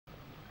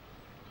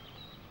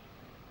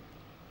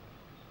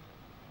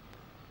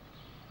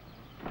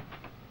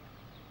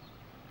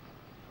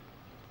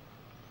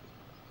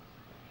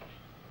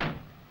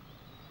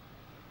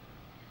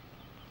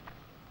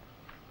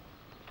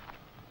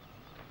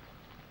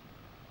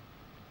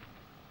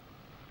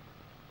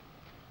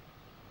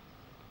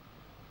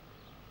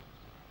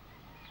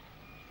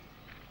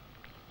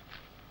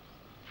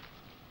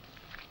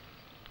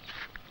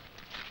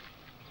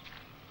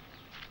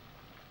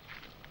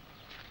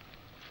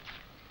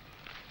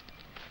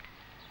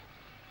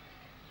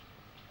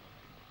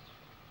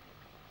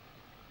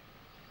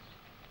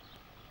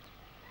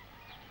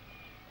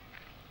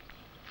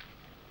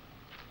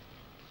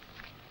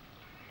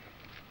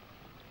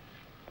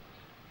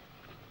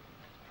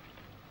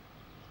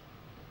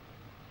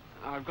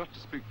I've got to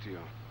speak to you.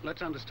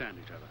 Let's understand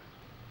each other.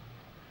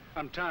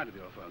 I'm tired of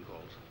your phone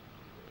calls.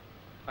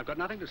 I've got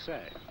nothing to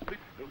say.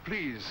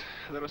 Please,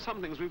 there are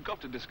some things we've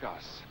got to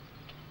discuss.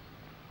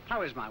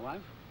 How is my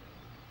wife?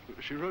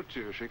 She wrote to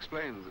you. She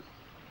explained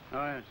that...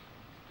 Oh, yes.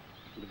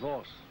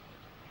 Divorce.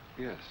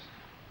 Yes.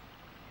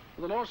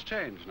 Well, the law's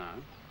changed now.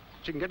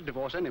 She can get a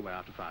divorce anywhere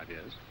after 5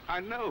 years. I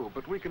know,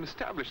 but we can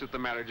establish that the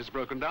marriage is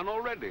broken down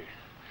already.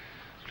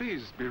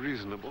 Please be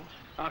reasonable.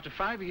 After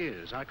 5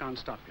 years, I can't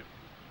stop you.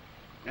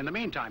 In the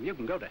meantime, you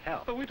can go to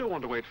hell. But we don't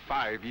want to wait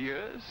 5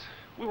 years.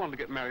 We want to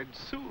get married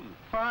soon.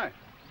 Why?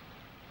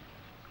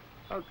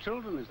 Oh,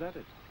 children, is that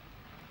it?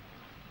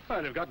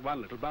 Well, you've got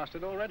one little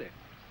bastard already.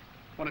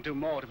 1 or 2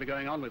 more to be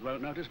going on with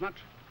won't notice much.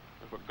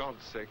 For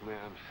God's sake,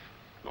 man.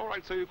 All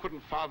right, so you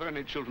couldn't father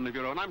any children of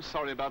your own. I'm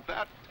sorry about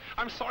that.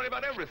 I'm sorry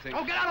about everything.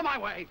 Oh, get out of my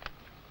way!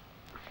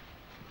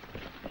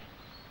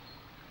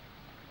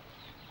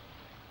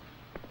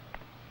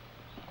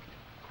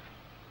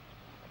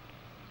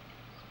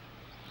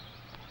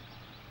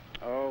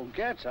 Oh,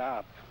 get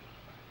up.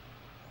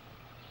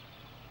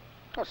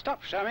 Oh,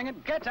 stop showing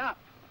it. Get up.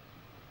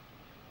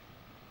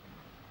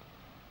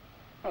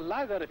 Well,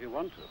 lie there if you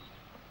want to.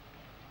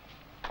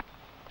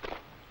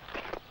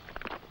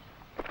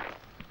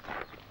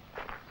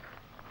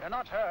 You're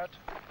not hurt.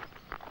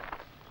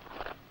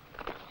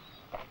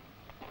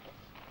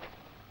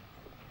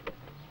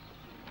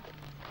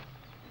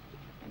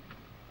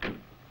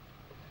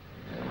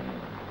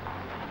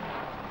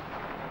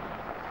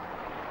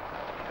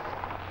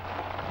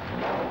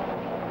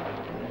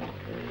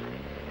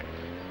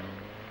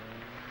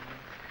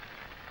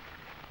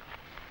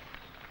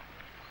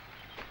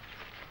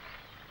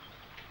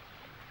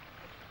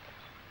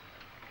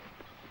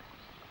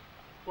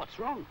 What's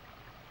wrong?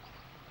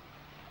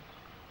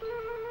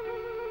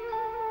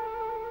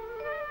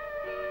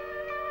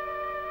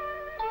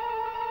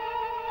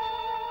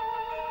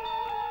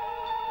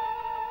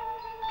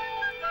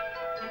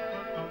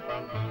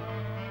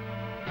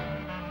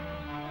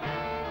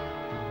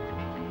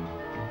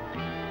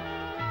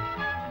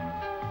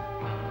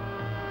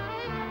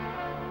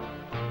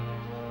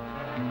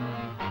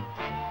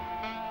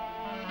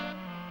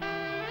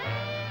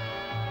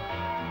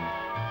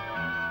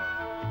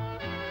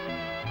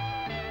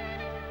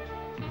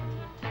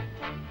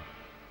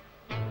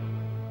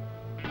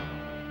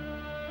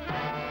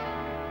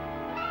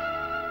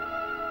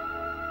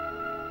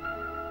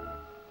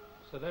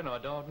 So then I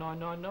dialed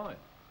 999.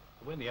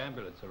 When the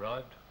ambulance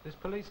arrived, this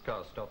police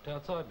car stopped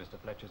outside Mr.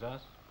 Fletcher's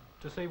house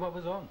to see what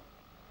was on.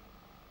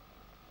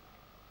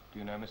 Do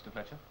you know Mr.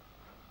 Fletcher?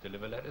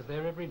 Deliver letters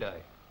there every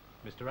day.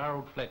 Mr.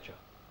 Harold Fletcher.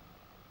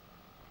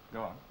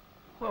 Go on.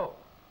 Well,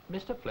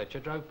 Mr. Fletcher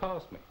drove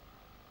past me.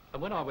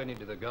 And when I went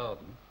into the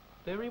garden,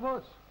 there he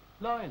was,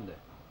 lying there.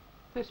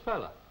 This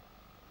fella.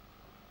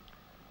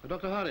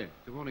 Dr. Hardy,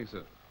 good morning,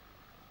 sir.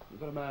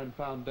 We've got a man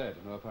found dead,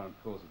 no apparent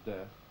cause of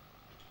death.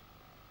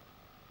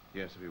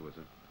 Yes, if you would,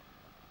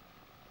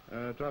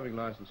 sir. Driving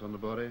license on the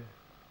body.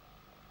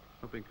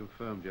 Not been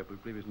confirmed yet, but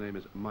we believe his name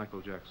is Michael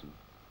Jackson.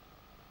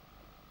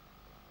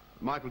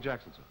 Michael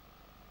Jackson, sir.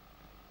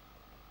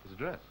 His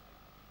address?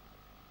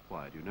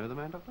 Why, do you know the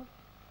man, Doctor?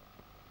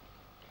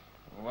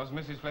 Was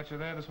Mrs. Fletcher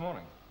there this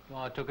morning?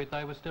 Well, I took it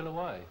they were still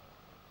away.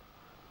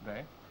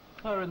 They?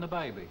 Her and the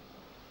baby.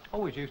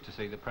 Always used to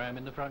see the pram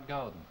in the front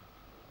garden.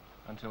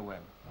 Until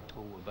when?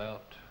 Oh,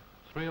 about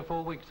 3 or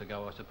 4 weeks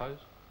ago, I suppose.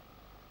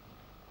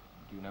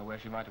 Do you know where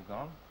she might have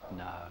gone?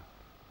 No.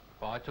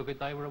 But I took it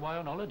they were away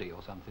on holiday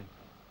or something.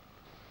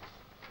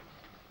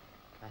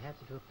 I have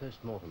to do a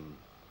post-mortem.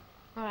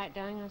 All right,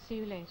 darling, I'll see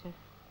you later.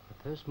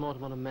 A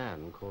post-mortem on a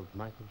man called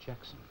Michael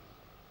Jackson.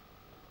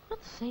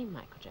 Not the same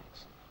Michael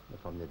Jackson.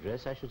 From the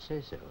address, I should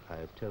say so. I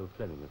have told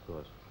Fleming, of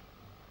course.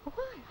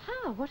 Why?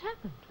 How? What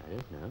happened? I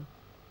don't know.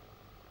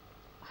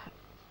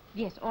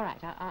 Yes, all right,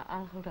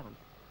 I'll hold on.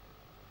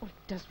 Well,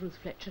 does Ruth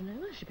Fletcher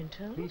know? Has she been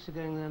told? Police are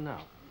going there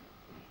now.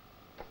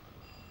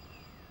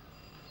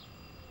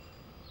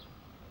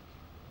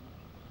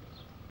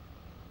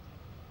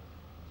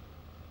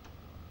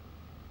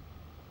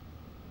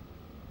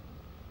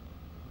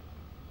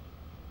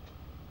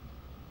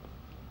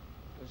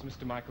 Does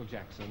Mr. Michael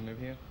Jackson live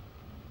here?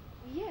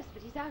 Yes,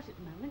 but he's out at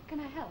the moment.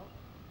 Can I help?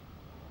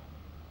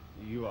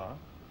 You are?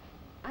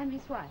 I'm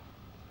his wife.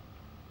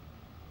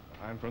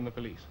 I'm from the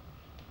police.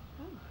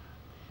 Oh.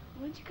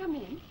 Won't you come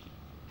in?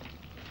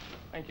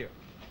 Thank you.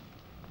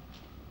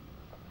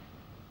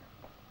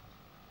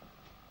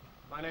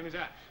 My name is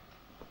Ash.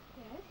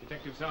 Yes?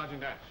 Detective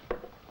Sergeant Ash.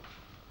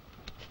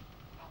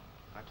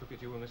 I took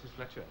it you were Mrs.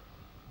 Fletcher.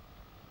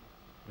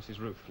 Mrs.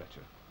 Ruth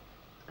Fletcher.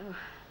 Oh,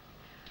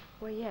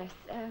 well, yes.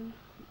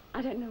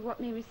 I don't know what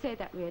made me say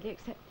that, really,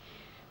 except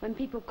when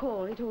people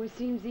call, it always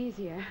seems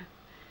easier.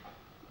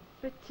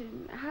 But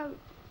how...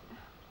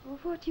 Well,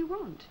 what do you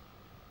want?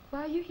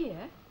 Why are you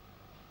here?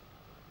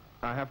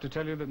 I have to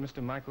tell you that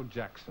Mr. Michael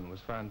Jackson was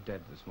found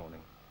dead this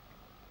morning.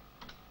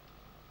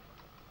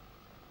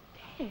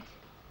 Dead?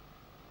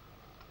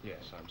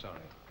 Yes, I'm sorry.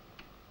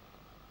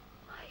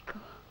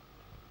 Michael.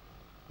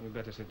 You'd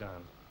better sit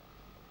down.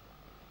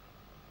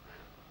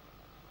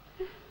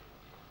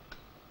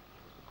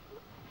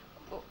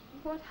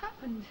 What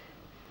happened?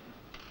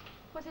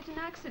 Was it an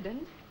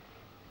accident?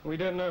 We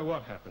don't know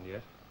what happened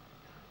yet.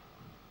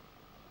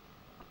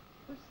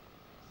 Oh,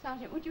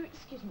 Sergeant, would you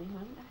excuse me a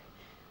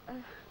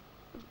moment?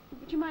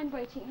 Would you mind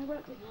waiting? I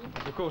won't be long.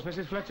 Of course,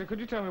 Mrs. Fletcher, could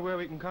you tell me where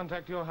we can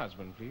contact your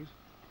husband, please?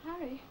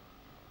 Harry?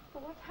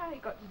 Well, what's Harry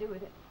got to do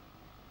with it?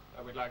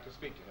 We'd like to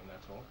speak to him,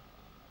 that's all.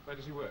 Where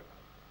does he work?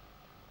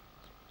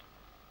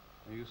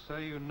 You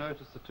say you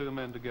noticed the two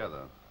men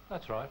together?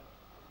 That's right.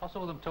 I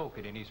saw them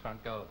talking in his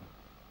front garden.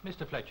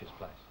 Mr. Fletcher's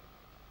place.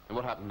 And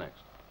what happened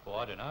next? Well,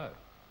 I don't know.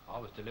 I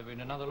was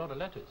delivering another lot of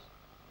letters.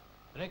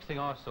 The next thing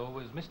I saw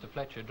was Mr.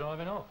 Fletcher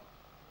driving off.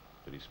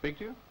 Did he speak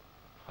to you?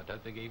 I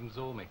don't think he even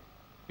saw me.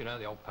 You know,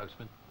 the old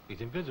postman.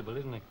 He's invisible,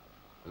 isn't he?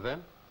 And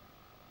then?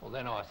 Well,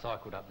 then I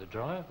cycled up the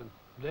drive, and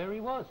there he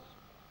was.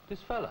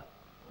 This fella,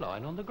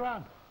 lying on the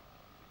ground.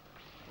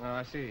 Oh,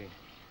 I see.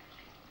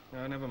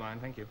 No, never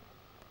mind, thank you.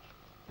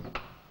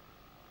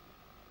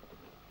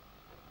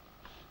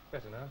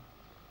 Better now.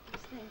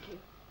 Yes, thank you.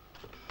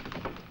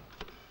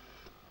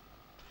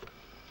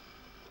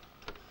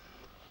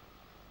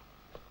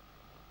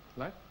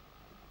 Light?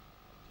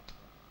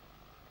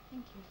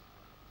 Thank you.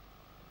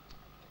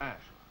 Ash.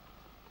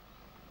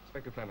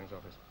 Inspector Fleming's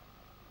office.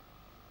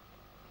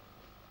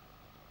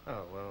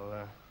 Oh,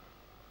 well,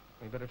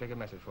 we'd better take a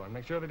message for him.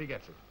 Make sure that he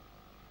gets it.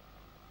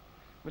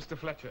 Mr.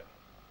 Fletcher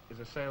is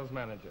a sales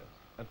manager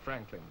at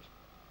Franklin's.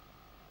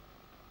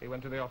 He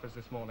went to the office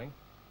this morning,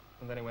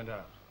 and then he went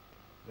out.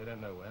 They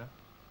don't know where.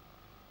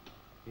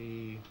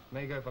 He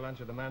may go for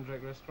lunch at the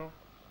Mandrake restaurant.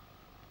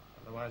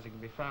 Otherwise, he can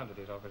be found at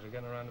his office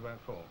again around about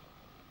 4.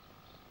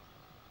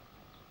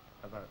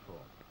 About 4.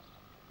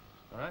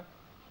 All right?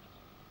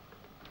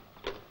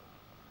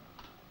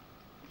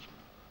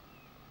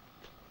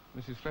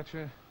 Mrs.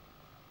 Fletcher,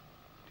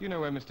 do you know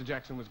where Mr.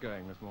 Jackson was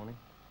going this morning?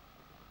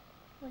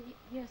 Well,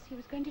 yes, he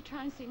was going to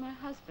try and see my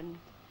husband.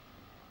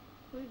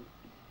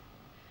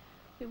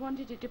 We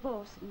wanted a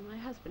divorce, and my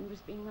husband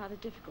was being rather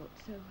difficult,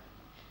 so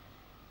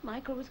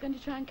Michael was going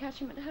to try and catch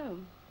him at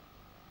home.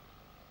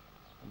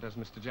 And does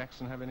Mr.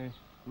 Jackson have any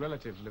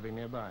relatives living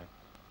nearby?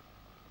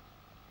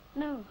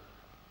 No.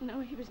 No,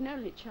 he was an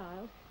only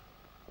child.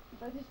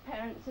 Both his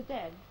parents are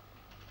dead.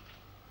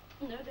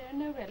 No, there are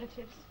no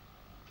relatives.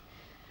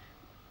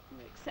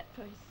 Except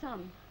for his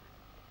son.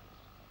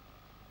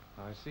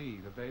 I see.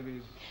 The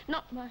baby's...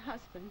 Not my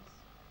husband's.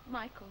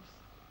 Michael's.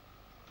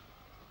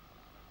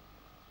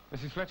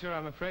 Mrs. Fletcher,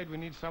 I'm afraid we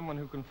need someone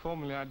who can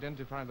formally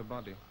identify the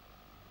body.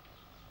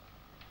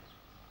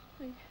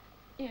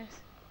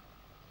 Yes.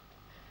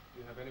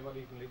 Do you have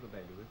anybody you can leave the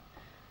baby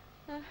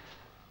with?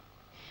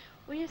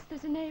 Well, yes,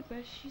 there's a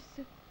neighbour.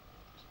 She's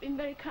been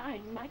very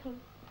kind. Michael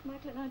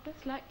and I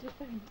both like to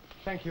phone.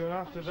 Thank you, and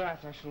after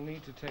that, I shall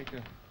need to take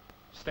a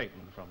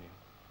statement from you.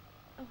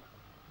 Oh.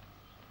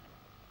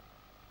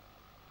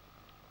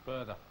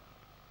 Further.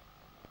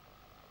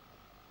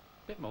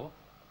 Bit more.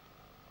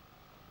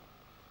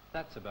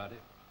 That's about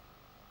it.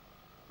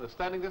 They're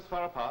standing this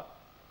far apart?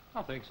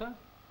 I think so.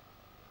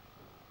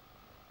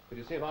 Did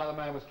you see if either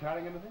man was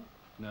carrying anything?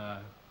 No.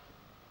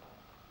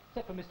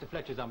 Except for Mr.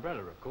 Fletcher's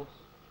umbrella, of course.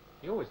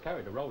 He always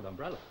carried a rolled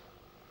umbrella.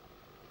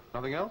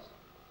 Nothing else?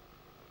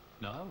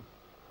 No.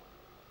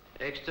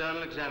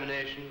 External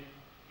examination,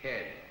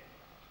 head.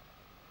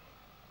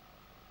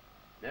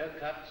 No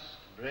cuts,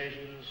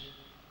 abrasions.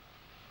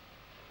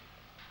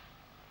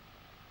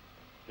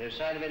 No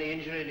sign of any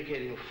injury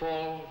indicating a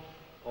fall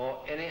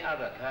or any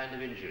other kind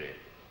of injury.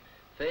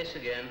 Face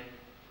again.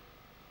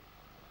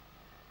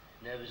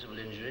 No visible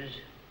injuries.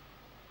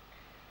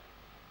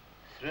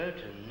 Throat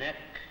and neck.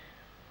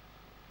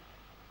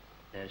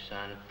 No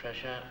sign of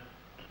pressure.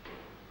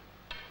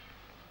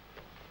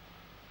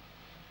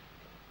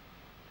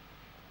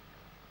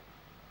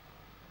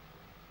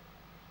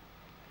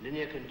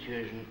 Linear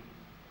contusion,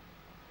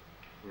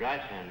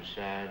 right-hand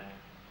side,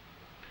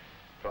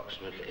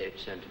 approximately 8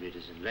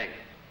 centimeters in length.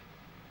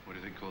 What do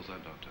you think caused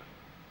that, Doctor?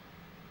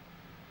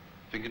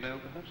 Fingernail,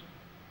 perhaps?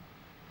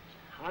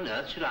 How on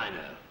earth should I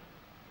know?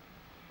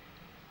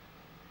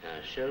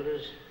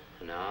 Shoulders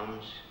and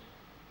arms.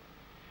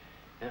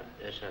 No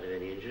sign of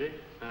any injury,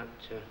 but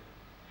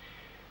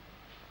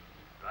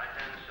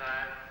right-hand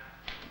side,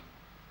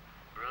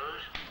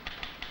 bruise,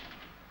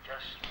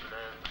 just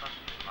below the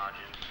costume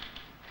margin.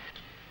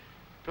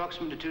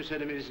 Approximately 2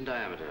 centimeters in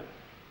diameter.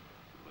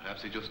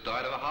 Perhaps he just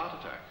died of a heart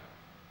attack.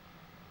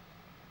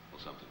 Or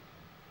something.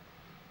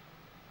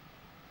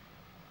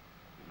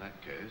 In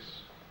that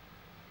case,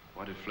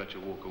 why did Fletcher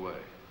walk away?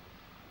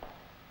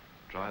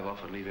 Drive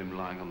off and leave him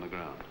lying on the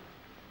ground?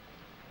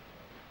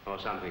 Or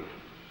something.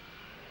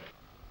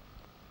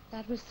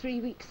 That was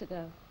 3 weeks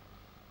ago.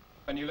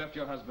 And you left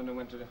your husband and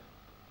went to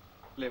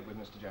live with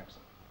Mr.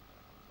 Jackson?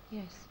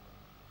 Yes.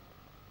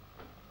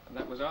 And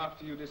that was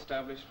after you'd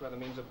established, by the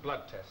means of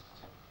blood tests,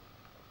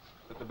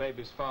 that the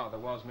baby's father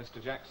was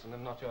Mr. Jackson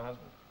and not your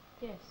husband?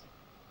 Yes.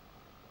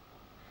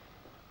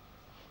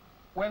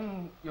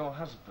 When your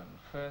husband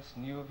first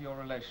knew of your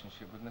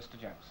relationship with Mr.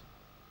 Jackson,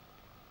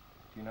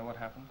 do you know what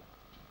happened?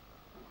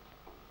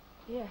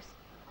 Yes.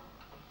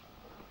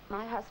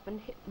 My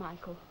husband hit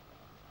Michael.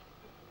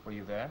 Were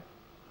you there?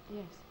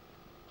 Yes.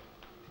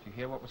 Did you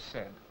hear what was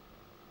said?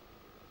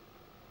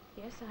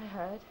 Yes, I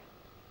heard.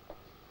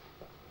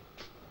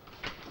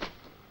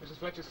 Mrs.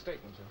 Fletcher's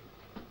statement,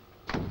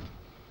 sir.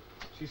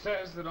 She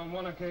says that on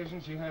one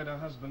occasion she heard her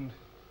husband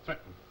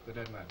threaten the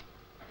dead man.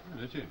 Oh,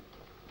 did she?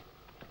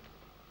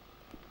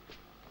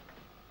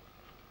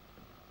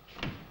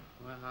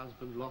 My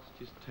husband lost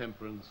his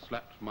temper and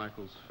slapped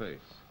Michael's face.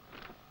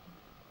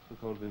 I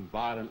called him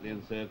violently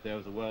and said if there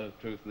was a word of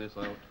truth in this,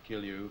 I ought to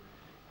kill you.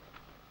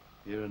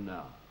 Here and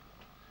now.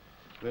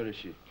 Where is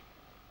she?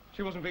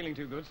 She wasn't feeling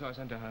too good, so I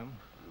sent her home.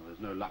 Well, there's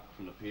no luck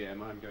from the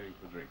PM. I'm going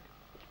for a drink.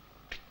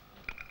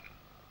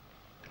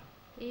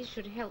 These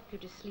should help you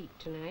to sleep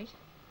tonight,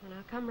 and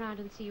I'll come round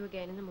and see you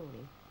again in the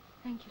morning.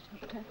 Thank you,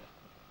 Doctor.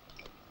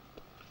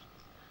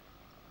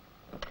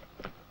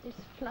 This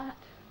flat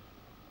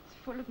is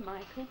full of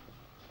Michael.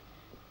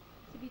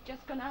 As if he'd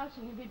just gone out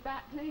and he'd be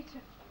back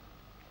later.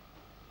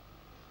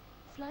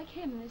 It's like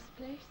him, this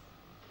place.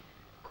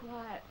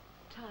 Quiet,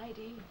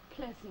 tidy,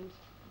 pleasant.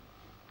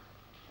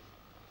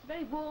 It's a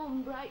very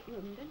warm, bright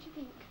room, don't you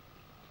think?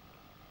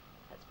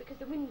 That's because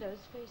the windows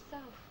face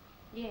south.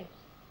 Yes.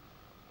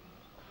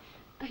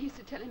 I used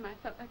to tell him I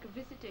felt like a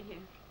visitor here.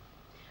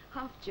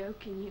 Half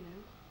joking, you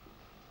know.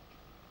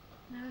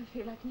 Now I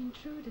feel like an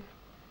intruder.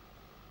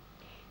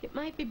 It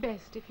might be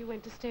best if you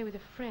went to stay with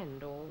a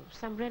friend or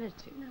some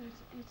relative. No,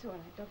 it's all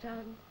right, Doctor.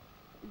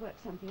 I'll work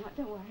something out,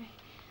 don't worry.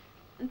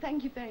 And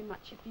thank you very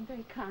much. You've been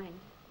very kind.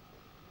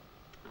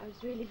 I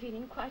was really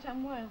feeling quite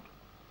unwell.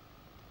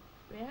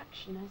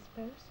 Reaction, I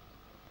suppose.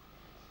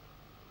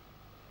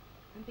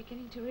 I'm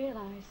beginning to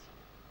realize.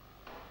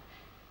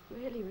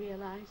 Really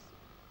realize.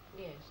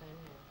 Yes, I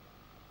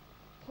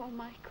know. Poor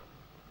Michael.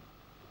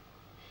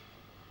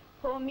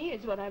 Poor me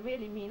is what I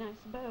really mean, I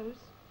suppose.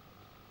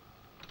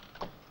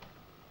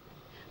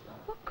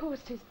 What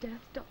caused his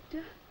death,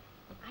 Doctor?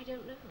 I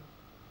don't know.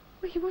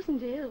 Well, he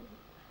wasn't ill.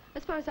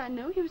 As far as I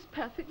know, he was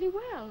perfectly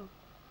well.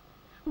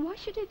 And why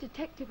should a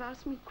detective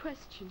ask me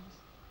questions?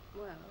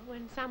 Well,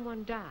 when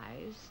someone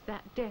dies,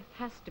 that death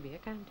has to be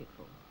accounted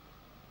for.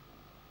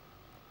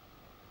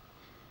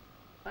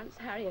 Once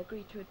Harry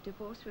agreed to a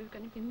divorce, we were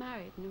going to be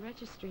married in the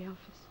registry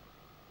office.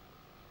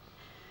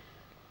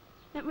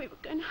 Then we were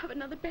going to have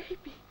another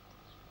baby.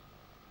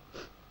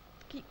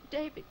 Keep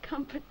David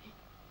company.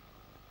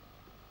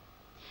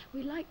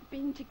 We liked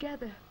being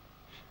together.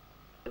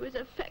 There was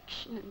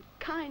affection and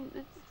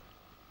kindness.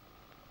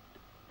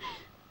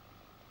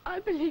 I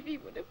believe he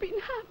would have been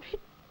happy.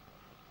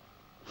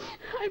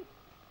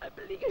 I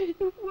believe he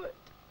would.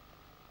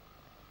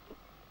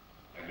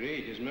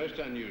 Agreed. It's most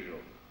unusual.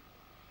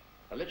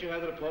 I'll let you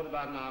have the report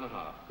about an hour and a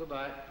half.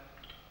 Goodbye.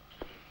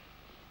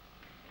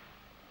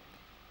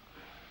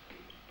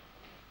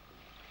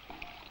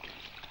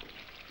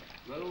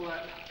 Well, all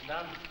that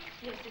done?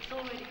 Yes, it's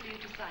all ready for you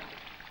to sign it.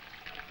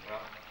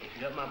 Well, if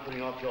you don't mind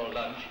putting off your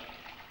lunch,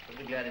 I'd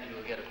be glad if you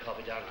would get a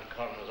copy down to the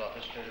coroner's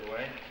office straight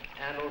away,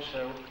 and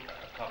also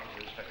a copy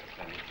to Inspector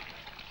Fleming.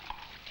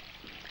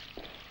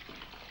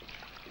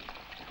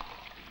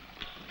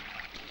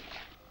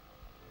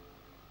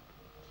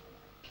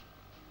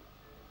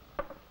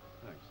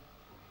 Thanks.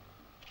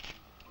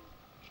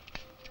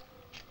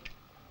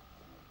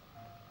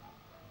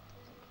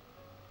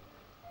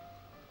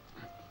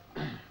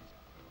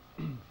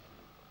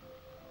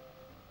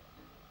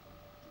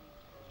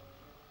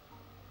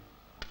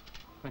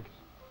 Thank you.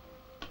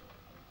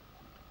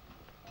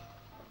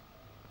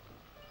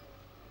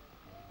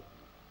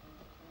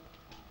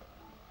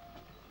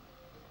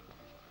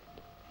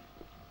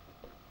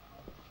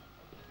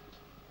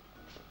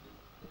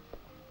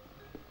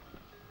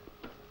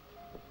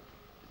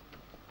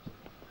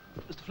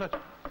 Mr. Fletcher.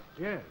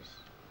 Yes.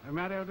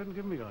 Mario didn't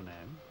give me your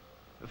name.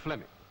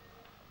 Fleming.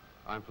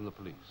 I'm from the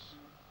police.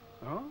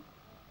 Oh?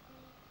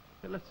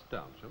 Hey, let's sit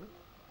down, shall we?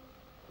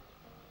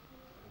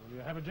 Will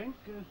you have a drink,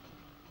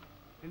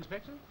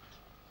 Inspector?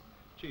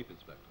 Chief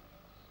Inspector.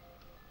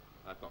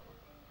 I've got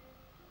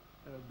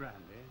one.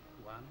 Brandy,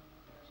 one.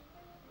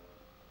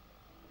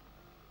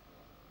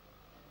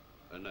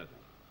 No, thank you.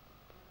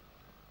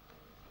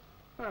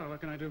 Well, what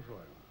can I do for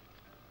you?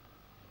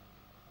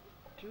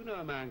 Do you know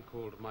a man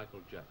called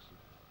Michael Jackson?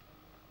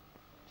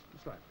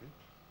 Slightly.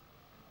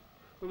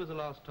 When was the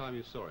last time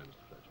you saw him,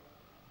 Mr. Fletcher?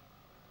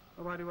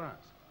 Well, why do you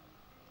ask?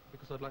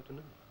 Because I'd like to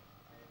know.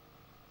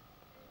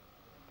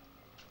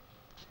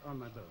 On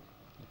my bill.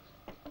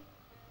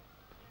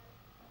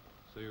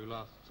 So you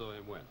last saw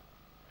him when?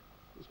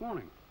 This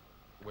morning.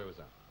 Where was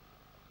that?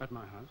 At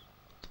my house.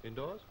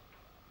 Indoors?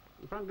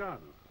 The front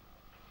garden.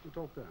 We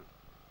talked there.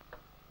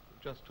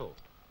 Just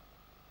talked.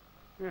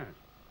 Yes.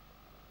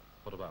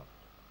 What about?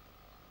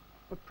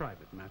 A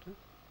private matter.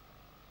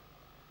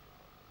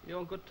 You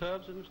on good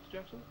terms with Mr.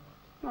 Jackson?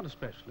 Not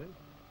especially.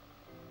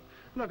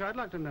 Look, I'd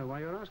like to know why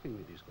you're asking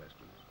me these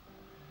questions.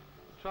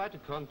 I tried to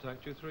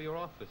contact you through your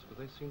office, but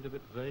they seemed a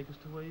bit vague as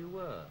to where you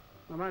were.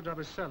 Well, my job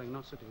is selling,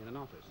 not sitting in an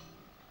office.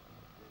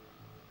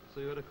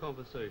 So you had a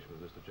conversation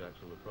with Mr.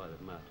 Jackson on a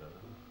private matter.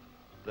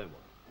 Then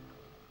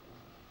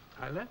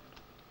what? I left.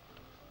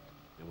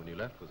 And when you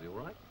left, was he all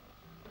right?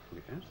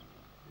 Yes?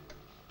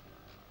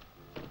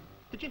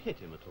 Did you hit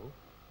him at all?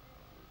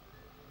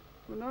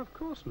 Well, no, of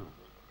course not.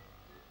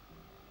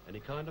 Any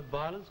kind of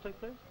violence take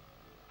place?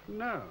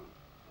 No.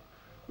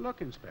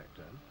 Look,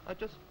 Inspector. I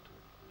just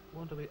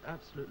want to be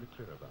absolutely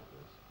clear about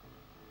this.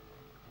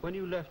 When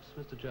you left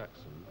Mr.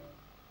 Jackson,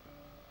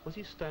 was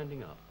he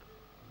standing up?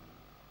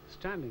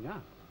 Standing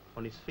up?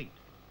 On his feet?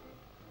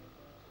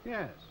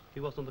 Yes. He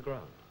wasn't on the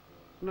ground?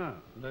 No.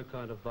 No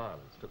kind of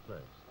violence took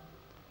place?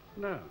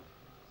 No.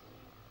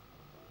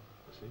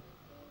 I see.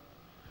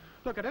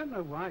 Look, I don't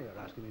know why you're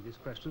asking me these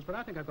questions, but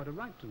I think I've got a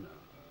right to know.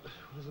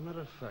 Well, as a matter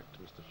of fact,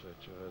 Mr.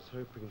 Fletcher, I was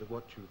hoping that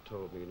what you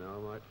told me now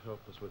might help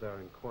us with our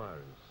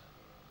inquiries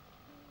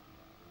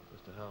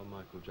as to how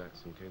Michael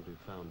Jackson came to be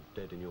found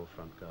dead in your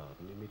front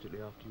garden immediately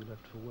after you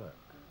left for work.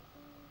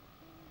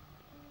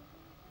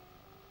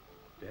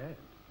 Dead?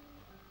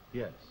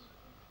 Yes.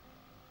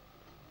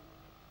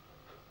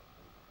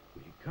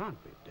 Well, he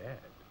can't be dead.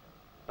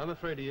 I'm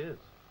afraid he is.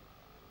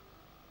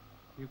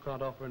 You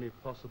can't offer any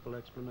possible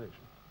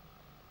explanation?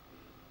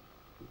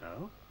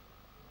 No.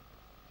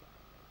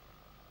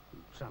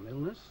 Some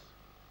illness.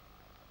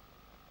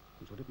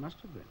 That's what it must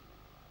have been.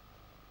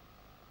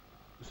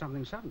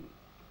 Something sudden.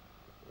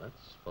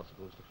 That's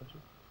possible, Mr. Fletcher.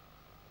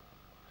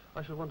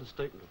 I shall want a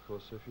statement, of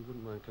course, so if you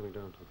wouldn't mind coming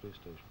down to the police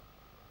station.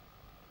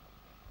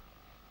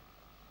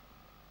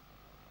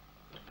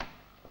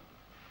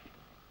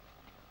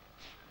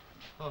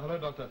 Oh, hello,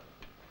 Doctor.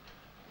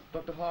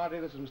 Dr. Hardy,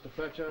 this is Mr.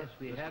 Fletcher. Yes,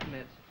 we have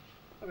met.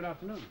 Oh, good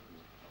afternoon.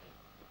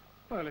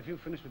 Well, if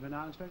you've finished with me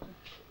now, Inspector.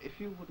 If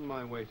you wouldn't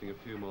mind waiting a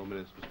few more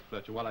minutes, Mr.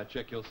 Fletcher, while I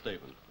check your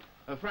statement.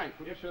 Frank,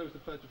 would you show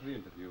Mr. Fletcher to the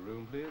interview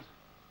room, please?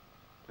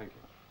 Thank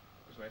you.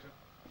 This way, sir.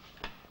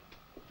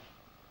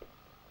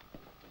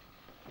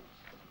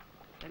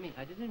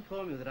 I did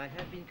inform you that I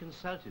have been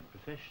consulted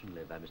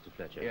professionally by Mr.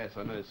 Fletcher. Yes,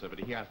 I know, sir, but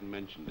he hasn't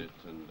mentioned it,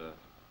 and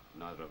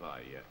neither have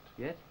I yet.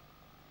 Yet?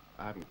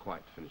 I haven't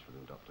quite finished with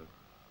him, Doctor.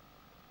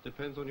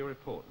 Depends on your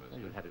report, mister.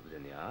 Well, you'll have it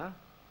within the hour.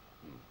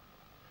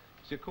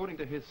 See, according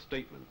to his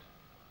statement,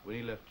 when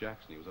he left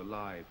Jackson, he was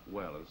alive,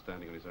 well, and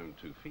standing on his own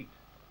 2 feet.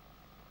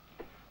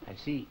 I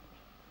see.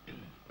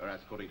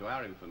 Whereas, according to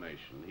our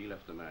information, he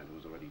left a man who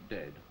was already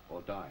dead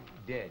or dying.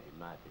 Dead, in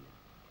my opinion.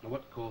 Now,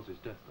 what caused his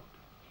death, Doctor?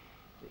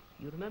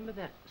 You remember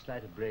that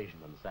slight abrasion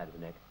on the side of the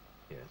neck?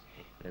 Yes.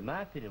 But in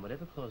my opinion,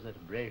 whatever caused that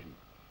abrasion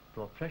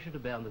brought pressure to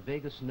bear on the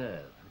vagus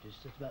nerve, which is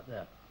just about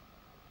there.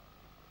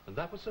 And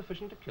that was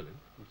sufficient to kill him?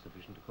 It's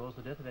sufficient to cause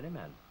the death of any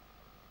man.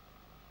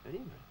 Any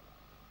man?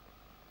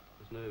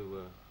 There's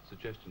no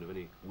suggestion of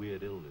any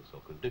weird illness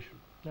or condition?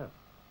 No.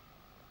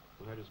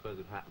 Well, how do you suppose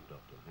it happened,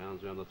 Doctor?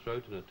 Hands around the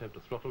throat in an attempt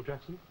to throttle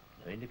Jackson?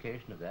 No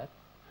indication of that.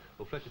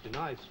 Well, Fletcher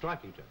denies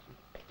striking Jackson.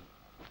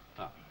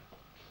 Ah.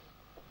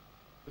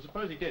 But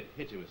suppose he did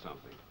hit him with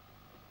something.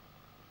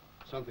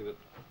 Something that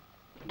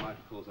might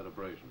have caused that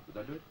abrasion. Would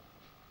that do it?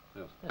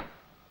 Yes. Yeah,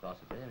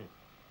 possibly. I mean,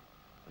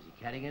 was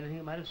he carrying anything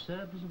that might have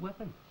served as a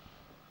weapon?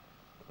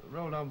 A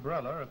rolled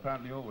umbrella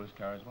apparently always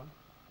carries one.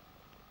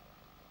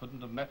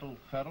 Couldn't a metal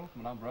ferrule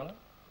from an umbrella?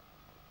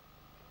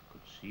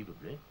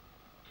 Conceivably.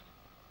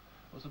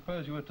 Well,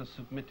 suppose you were to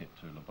submit it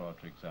to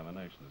laboratory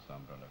examination, this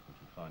umbrella. Could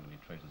you find any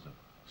traces of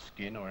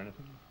skin or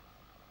anything?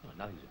 Well,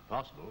 nothing's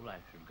impossible. I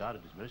should regard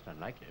it as most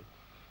unlikely.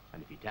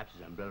 And if he taps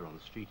his umbrella on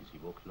the street as he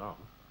walks along...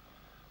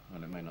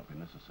 Well, it may not be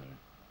necessary.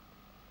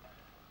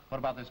 What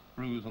about this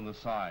bruise on the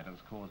side that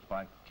was caused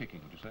by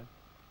kicking, would you say?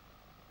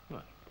 Well,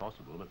 it's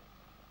possible, but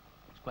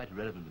it's quite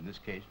irrelevant in this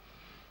case,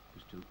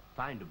 because to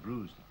find a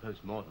bruise at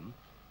post-mortem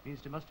means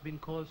it must have been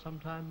caused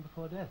sometime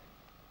before death.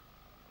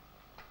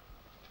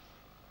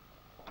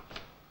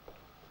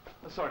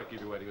 Sorry to keep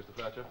you waiting, Mr.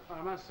 Fletcher.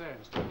 I must say,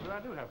 Inspector, I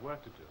do have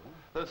work to do.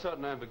 There are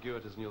certain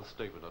ambiguities in your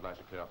statement I'd like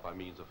to clear up by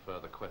means of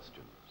further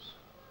questions.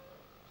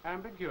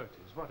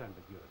 Ambiguities? What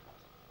ambiguities?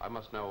 I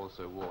must now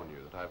also warn you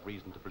that I have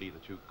reason to believe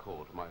that you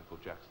caused Michael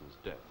Jackson's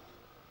death.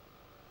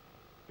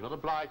 You're not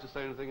obliged to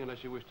say anything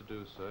unless you wish to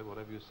do so.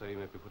 Whatever you say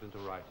may be put into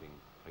writing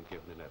and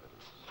given in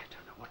evidence. I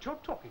don't know what you're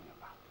talking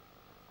about.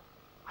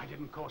 I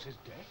didn't cause his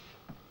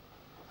death.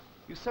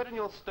 You said in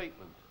your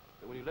statement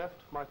that when you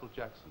left Michael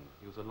Jackson,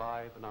 he was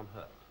alive and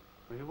unhurt.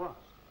 Well, he was.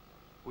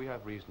 We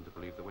have reason to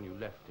believe that when you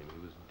left him,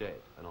 he was dead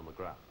and on the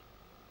ground.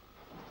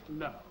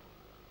 No.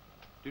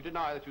 Do you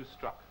deny that you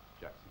struck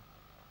Jackson?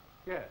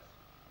 Yes.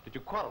 Did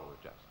you quarrel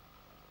with Jackson?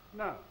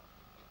 No.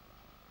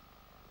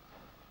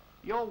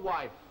 Your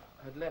wife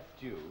had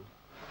left you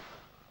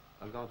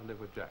and gone to live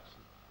with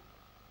Jackson.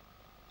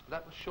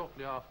 That was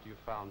shortly after you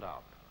found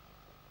out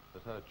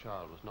that her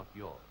child was not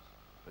yours,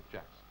 but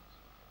Jackson's.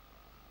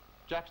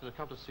 Jackson had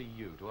come to see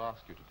you to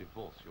ask you to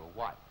divorce your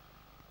wife.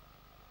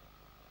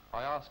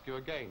 I ask you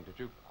again, did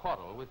you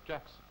quarrel with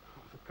Jackson?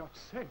 Oh, for God's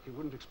sake, you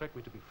wouldn't expect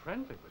me to be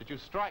friendly with Did you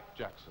strike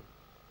Jackson?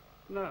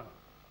 No.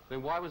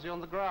 Then why was he on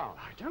the ground?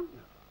 I don't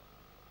know.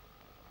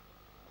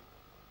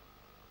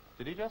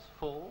 Did he just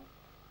fall?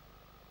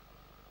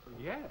 Well,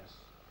 yes.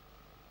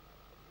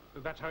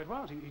 That's how it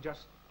was. He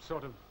just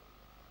sort of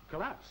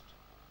collapsed.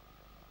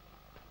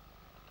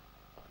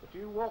 But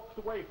you walked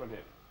away from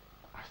him.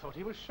 I thought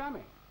he was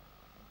shamming.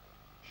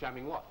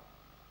 Shamming what?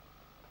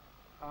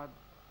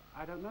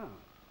 I don't know.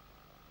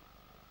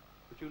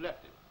 But you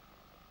left him.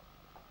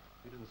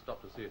 You didn't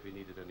stop to see if he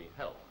needed any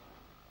help.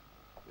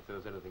 If there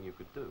was anything you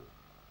could do.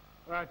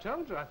 Well, I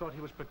told you I thought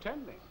he was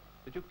pretending.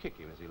 Did you kick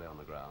him as he lay on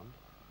the ground?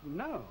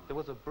 No. There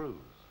was a bruise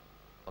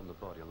on the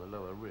body, on the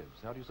lower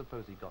ribs. How do you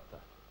suppose he got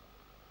that?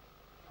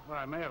 Well,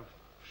 I may have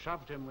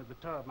shoved him with the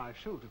toe of my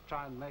shoe to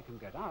try and make him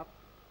get up.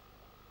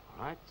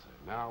 All right, so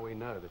now we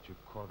know that you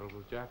quarreled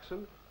with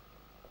Jackson,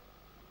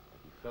 that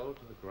he fell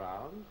to the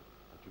ground,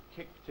 that you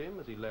kicked him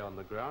as he lay on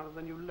the ground, and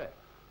then you left.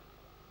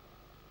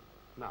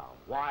 Now,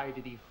 why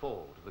did he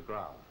fall to the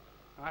ground?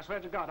 I swear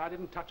to God, I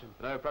didn't touch him.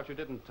 No, perhaps you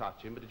didn't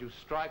touch him, but did you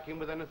strike him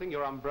with anything?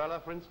 Your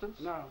umbrella, for instance?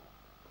 No.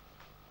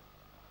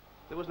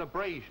 There was an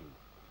abrasion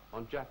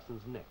on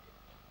Jackson's neck.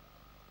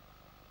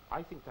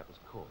 I think that was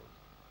caused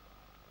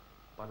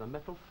by the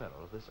metal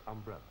ferrule of this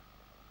umbrella.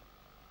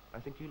 I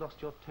think you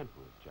lost your temper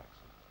with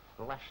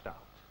Jackson, lashed out,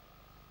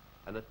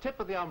 and the tip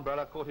of the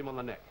umbrella caught him on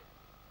the neck.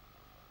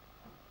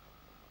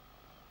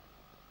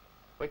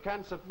 We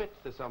can submit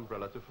this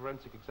umbrella to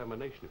forensic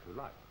examination if you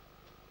like.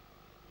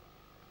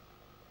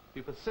 If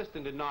you persist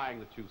in denying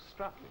that you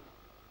struck him,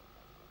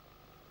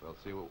 we'll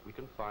see what we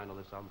can find on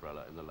this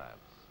umbrella in the labs.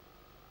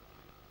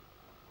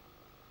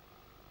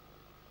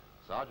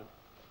 Sergeant,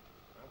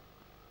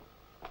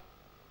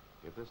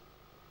 give this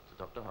to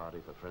Dr. Hardy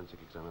for forensic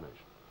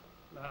examination.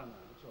 No,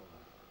 it's all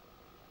right.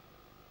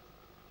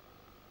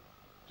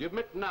 Do you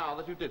admit now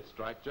that you did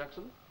strike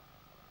Jackson?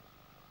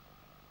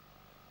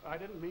 I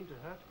didn't mean to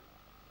hurt him.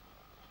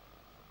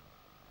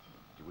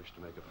 Do you wish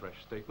to make a fresh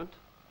statement?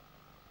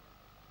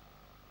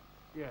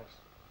 Yes.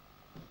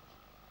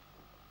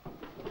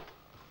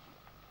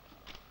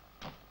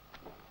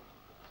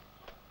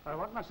 I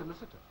want my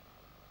solicitor.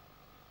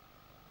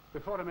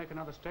 Before I make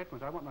another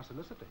statement, I want my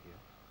solicitor here.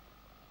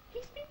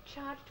 He's been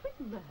charged with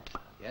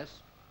murder.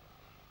 Yes.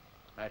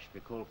 I shall be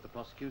called for the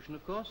prosecution,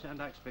 of course,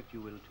 and I expect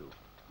you will too.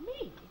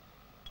 Me?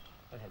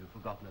 Well, have you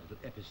forgotten a little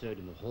episode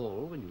in the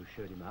hall when you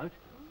showed him out?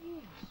 Oh,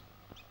 yes.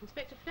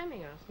 Inspector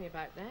Fleming asked me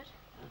about that.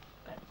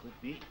 That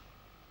could be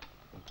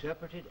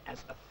interpreted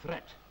as a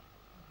threat.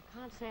 I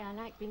can't say I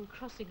like being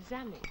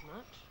cross-examined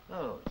much.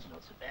 Oh, it's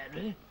not so bad,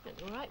 really.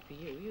 It's all right for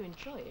you. You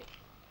enjoy it.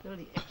 Well,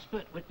 the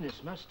expert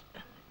witness must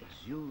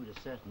exude a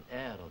certain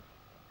air of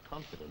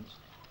confidence.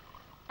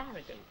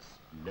 Arrogance.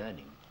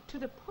 Learning. To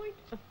the point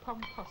of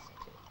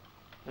pomposity.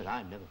 Well,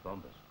 I'm never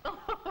pompous.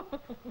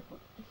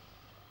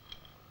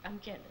 I'm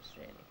jealous,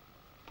 really.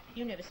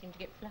 You never seem to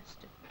get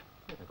flustered.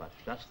 If I got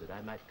flustered,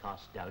 I might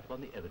cast doubt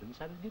upon the evidence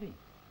I was giving.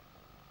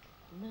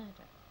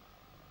 Murder.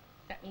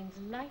 That means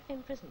life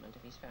imprisonment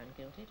if he's found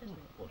guilty, doesn't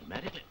it?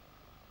 Automatically.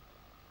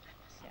 I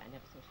must say, I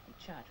never thought he'd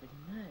be charged with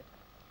murder.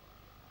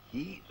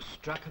 He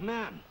struck a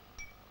man.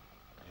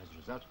 As a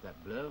result of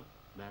that blow,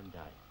 the man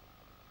died.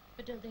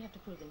 But don't they have to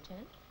prove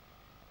intent?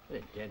 Well,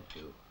 intent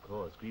to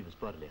cause grievous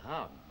bodily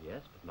harm,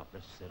 yes, but not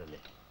necessarily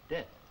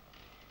death.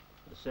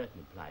 With a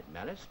certain implied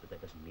malice, but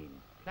that doesn't mean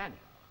planning.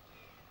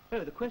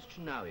 Oh, the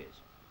question now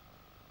is,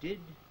 did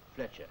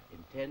Fletcher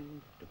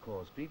intend to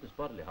cause grievous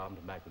bodily harm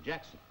to Michael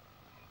Jackson?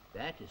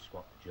 That is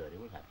what the jury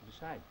will have to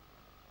decide.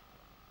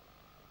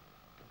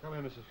 Come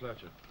here, Mrs.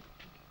 Fletcher.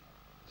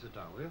 Sit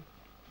down, will you?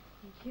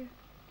 Thank you.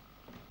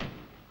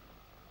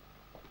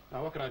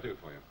 Now, what can I do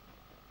for you?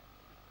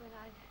 Well,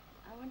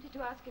 I wanted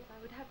to ask if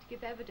I would have to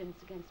give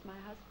evidence against my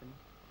husband.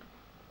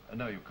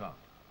 No, you can't.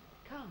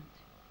 Can't.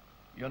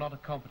 You're not a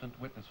competent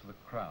witness for the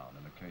Crown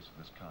in a case of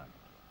this kind.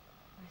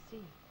 I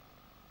see.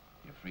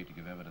 You're free to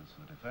give evidence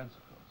for the defense,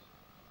 of course.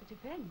 The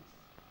defense?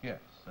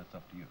 Yes, that's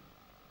up to you.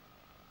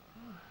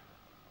 Oh.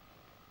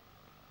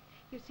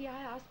 You see,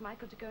 I asked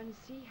Michael to go and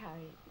see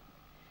Harry.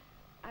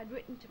 I'd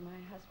written to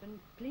my husband,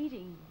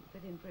 pleading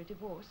with him for a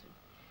divorce.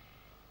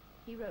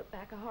 He wrote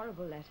back a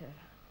horrible letter.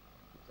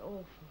 It's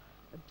awful,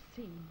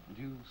 obscene. And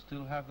you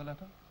still have the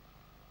letter?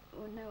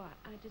 Oh, no,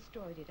 I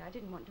destroyed it. I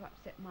didn't want to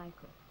upset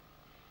Michael.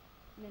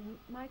 And then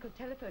Michael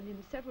telephoned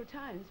him several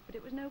times, but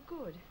it was no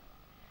good.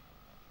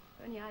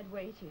 If only I'd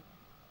waited.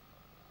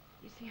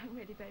 You see, I'm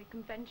really very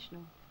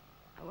conventional.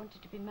 I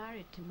wanted to be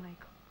married to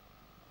Michael.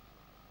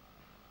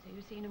 So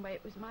you see, in a way,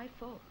 it was my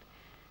fault.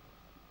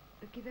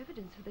 But give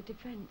evidence for the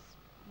defense.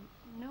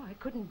 No, I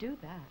couldn't do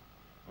that.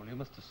 Well, you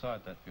must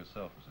decide that for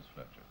yourself, Mrs.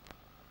 Fletcher.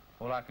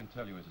 All I can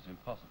tell you is it's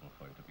impossible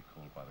for you to be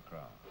called by the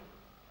Crown.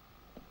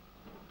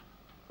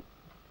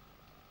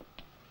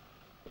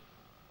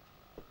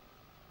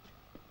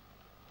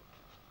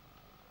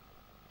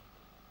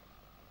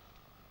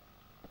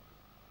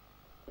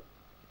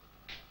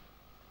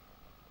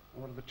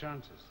 What are the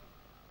chances?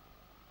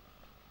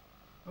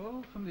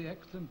 Oh, from the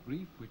excellent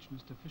brief which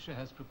Mr. Fisher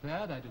has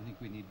prepared, I don't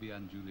think we need be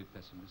unduly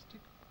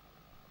pessimistic.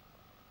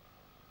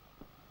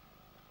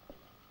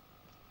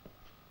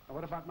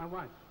 What about my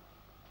wife?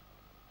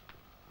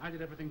 I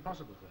did everything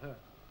possible for her.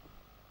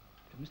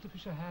 Mr.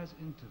 Fisher has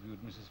interviewed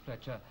Mrs.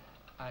 Fletcher.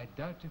 I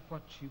doubt if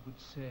what she would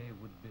say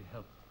would be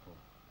helpful.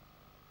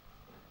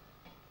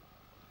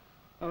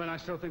 Oh, and I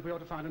still think we ought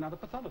to find another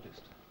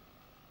pathologist.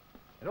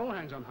 It all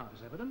hangs on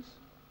Hardy's evidence.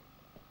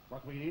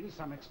 What we need is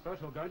some expert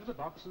who'll go into the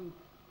box and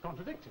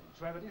contradict him,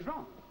 swear that he's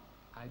wrong.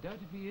 I doubt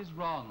if he is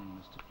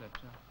wrong, Mr.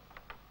 Fletcher.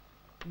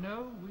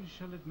 No, we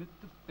shall admit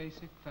the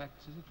basic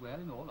facts as it were,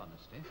 in all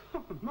honesty.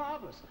 Oh,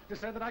 marvellous. To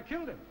say that I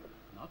killed him.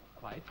 Not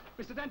quite.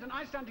 Mr. Denton,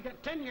 I stand to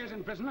get 10 years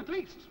in prison at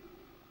least.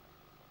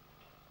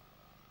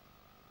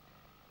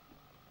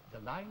 The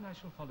line I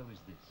shall follow is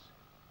this.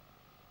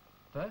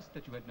 First,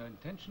 that you had no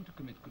intention to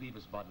commit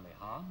grievous bodily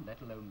harm,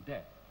 let alone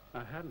death.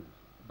 I hadn't.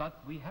 But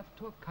we have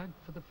to account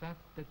for the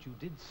fact that you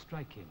did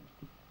strike him.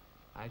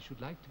 I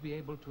should like to be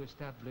able to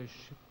establish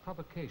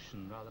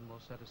provocation rather more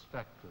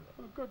satisfactorily.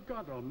 Oh, good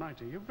God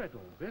Almighty, you've read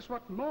all this.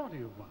 What more do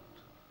you want?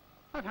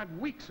 I've had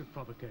weeks of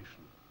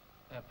provocation.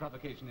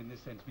 Provocation in this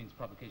sense means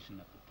provocation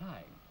of the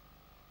time.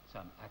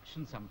 Some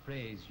action, some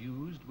phrase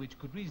used which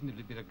could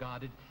reasonably be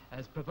regarded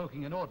as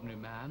provoking an ordinary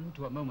man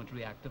to a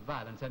momentary act of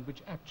violence and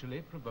which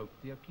actually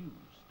provoked the accused.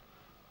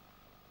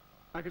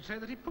 I could say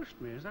that he pushed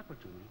me. Is that what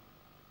you mean?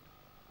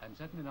 I'm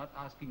certainly not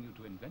asking you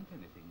to invent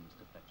anything,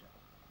 Mr. Fletcher.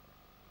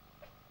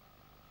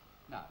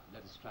 Now,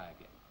 let us try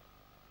again.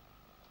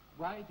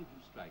 Why did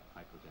you strike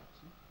Michael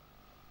Jackson?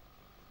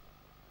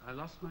 I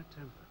lost my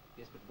temper.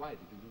 Yes, but why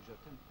did you lose your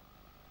temper?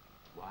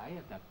 Why,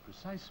 at that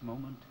precise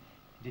moment,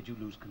 did you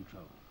lose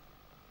control?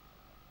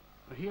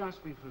 He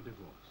asked me for a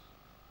divorce.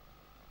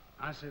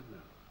 I said no.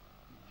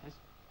 Yes?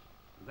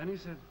 And then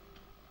he said,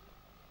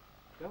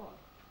 go on.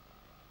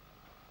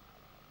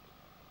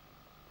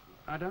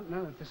 I don't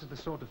know if this is the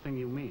sort of thing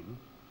you mean.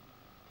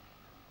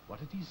 What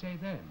did he say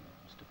then,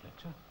 Mr.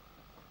 Fletcher?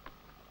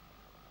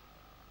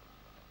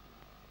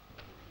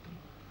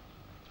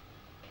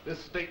 This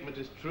statement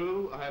is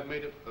true. I have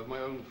made it of my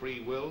own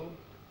free will.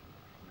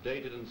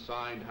 Dated and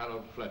signed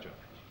Harold Fletcher.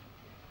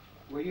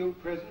 Were you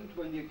present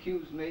when the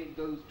accused made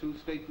those two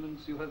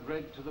statements you have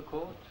read to the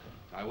court?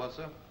 I was,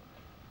 sir.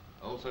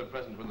 Also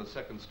present when the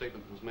second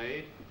statement was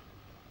made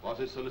was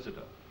his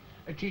solicitor.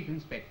 Chief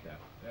Inspector,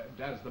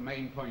 does the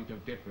main point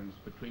of difference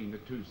between the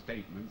two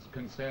statements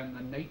concern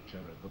the nature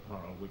of the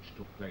quarrel which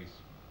took place?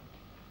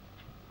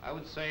 I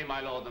would say, my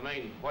lord, the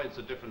main points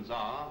of difference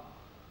are,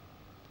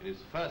 in his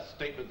first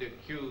statement, the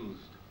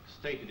accused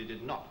stated he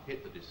did not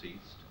hit the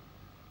deceased,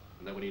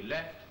 and that when he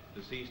left,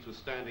 the deceased was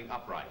standing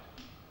upright.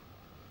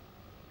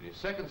 In his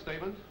second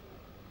statement,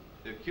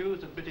 the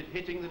accused admitted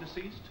hitting the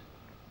deceased,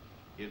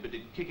 he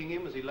admitted kicking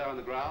him as he lay on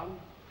the ground,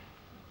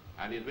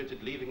 and he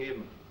admitted leaving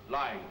him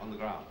lying on the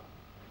ground.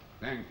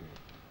 Thank you.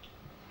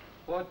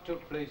 What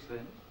took place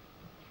then?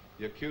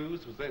 The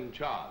accused was then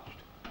charged.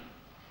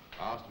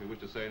 Asked if he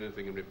wished to say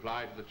anything in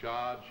reply to the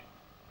charge,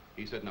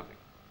 he said nothing.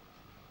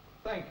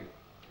 Thank you.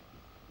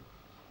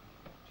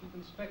 Chief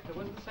Inspector,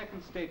 was the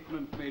second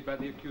statement made by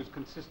the accused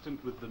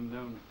consistent with the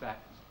known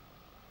facts?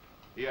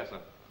 Yes, sir.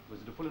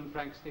 Was it a full and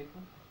frank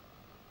statement?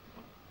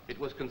 It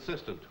was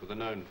consistent with the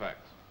known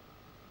facts.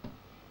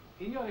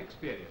 In your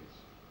experience,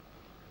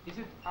 is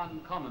it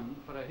uncommon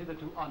for a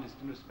hitherto honest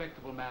and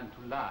respectable man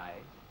to lie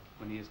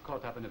when he is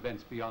caught up in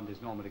events beyond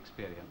his normal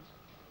experience?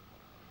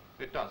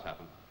 It does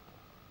happen.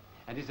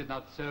 And is it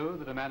not so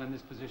that a man in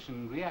this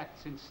position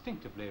reacts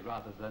instinctively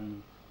rather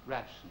than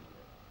rationally?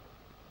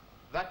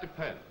 That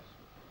depends.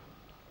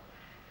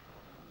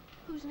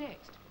 Who's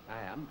next?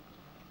 I am.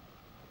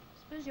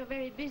 Suppose you're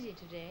very busy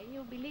today.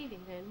 You'll be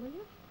leaving then, will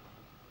you?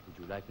 Would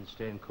you like me to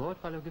stay in court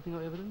while you're giving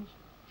your evidence?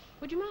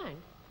 Would you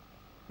mind?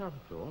 Not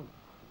at all.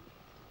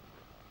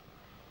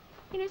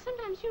 You know,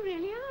 sometimes you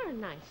really are a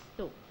nice,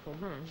 thoughtful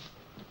man.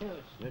 No,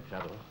 it's no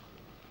trouble.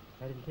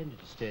 I'd intended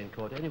to stay in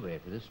court anyway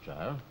for this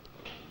trial.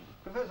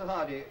 Professor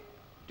Hardy,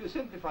 to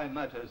simplify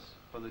matters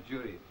for the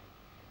jury,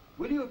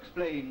 will you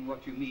explain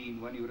what you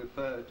mean when you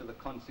refer to the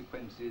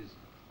consequences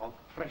of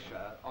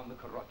pressure on the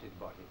carotid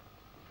body?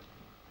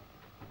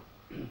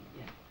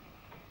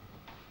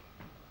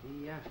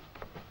 Yeah.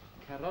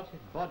 The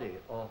carotid body,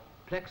 or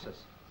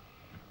plexus,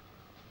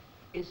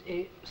 is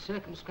a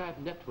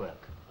circumscribed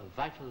network of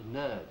vital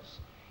nerves,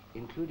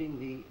 including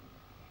the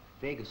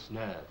vagus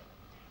nerve,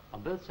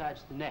 on both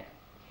sides of the neck.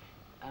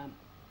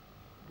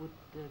 Would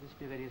this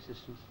be of any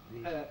assistance?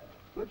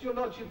 Would your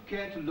lordship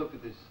care to look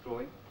at this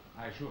drawing?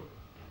 I should.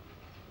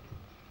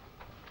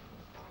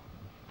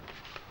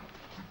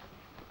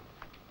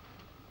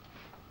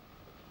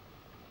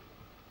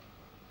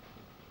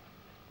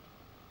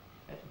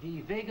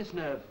 The vagus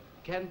nerve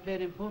can play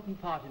an important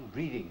part in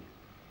breathing,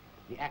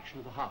 the action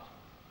of the heart.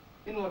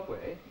 In what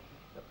way?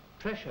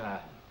 Pressure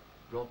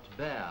brought to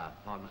bear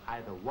upon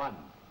either one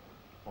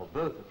or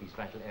both of these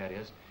vital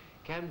areas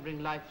can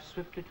bring life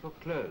swiftly to a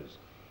close,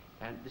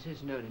 and this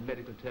is known in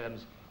medical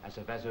terms as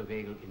a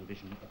vasovagal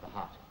invasion of the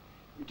heart.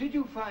 Did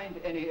you find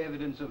any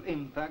evidence of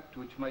impact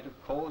which might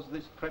have caused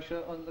this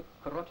pressure on the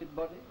carotid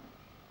body?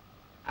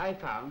 I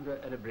found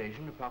an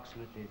abrasion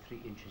approximately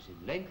 3 inches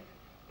in length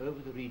over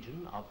the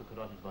region of the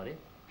carotid body.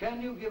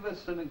 Can you give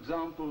us some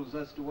examples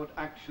as to what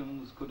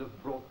actions could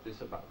have brought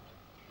this about?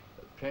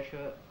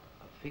 Pressure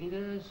of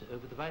fingers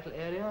over the vital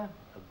area,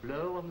 a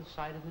blow on the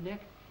side of the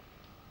neck,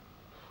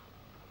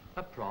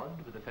 a prod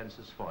with a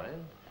fencer's foil,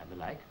 and the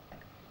like.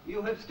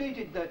 You have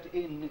stated that,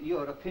 in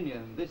your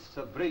opinion, this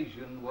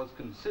abrasion was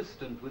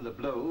consistent with a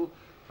blow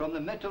from the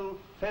metal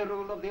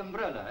ferrule of the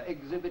umbrella,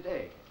 Exhibit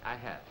A. I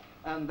have.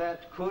 And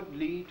that could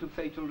lead to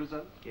fatal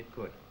results? It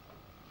could.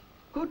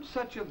 Could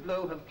such a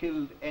blow have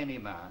killed any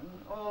man,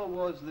 or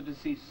was the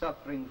deceased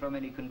suffering from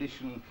any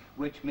condition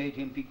which made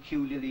him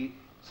peculiarly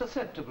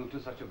susceptible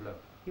to such a blow?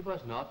 He was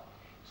not.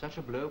 Such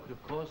a blow could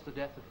have caused the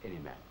death of any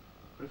man.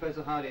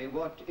 Professor Hardy,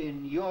 what,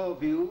 in your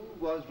view,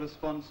 was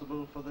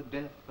responsible for the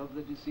death of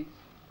the deceased?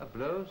 A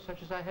blow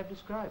such as I have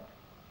described.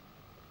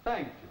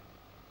 Thank you.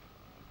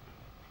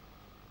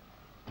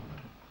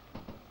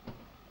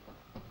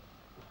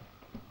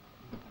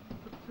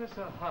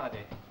 Professor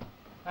Hardy,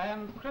 I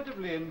am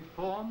credibly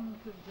informed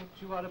that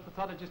you are a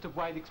pathologist of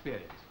wide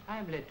experience. I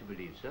am led to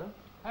believe so.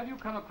 Have you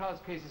come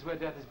across cases where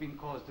death has been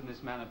caused in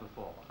this manner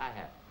before? I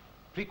have.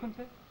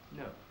 Frequently?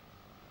 No.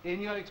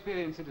 In your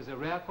experience, it is a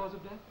rare cause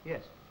of death?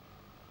 Yes.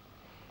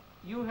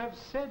 You have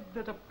said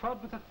that a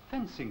prod with a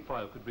fencing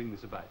foil could bring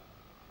this about.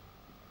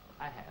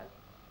 I have.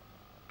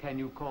 Can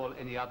you call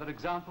any other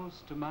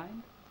examples to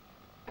mind?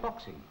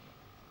 Boxing.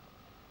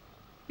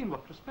 In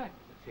what respect?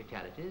 The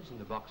fatalities in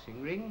the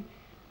boxing ring.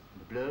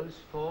 The blows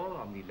fall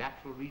on the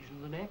lateral region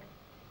of the neck.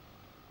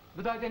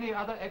 Without any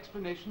other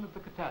explanation of the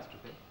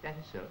catastrophe? That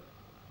is so.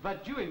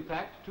 But due, in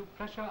fact, to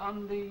pressure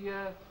on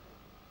the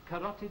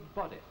carotid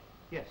body?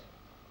 Yes.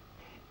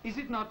 Is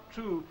it not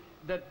true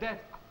that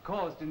death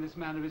caused in this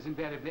manner is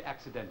invariably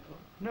accidental?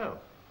 No.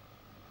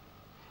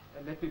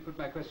 Let me put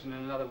my question in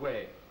another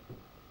way.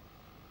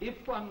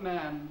 If one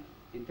man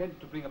intended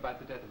to bring about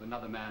the death of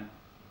another man,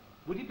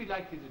 would he be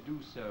likely to do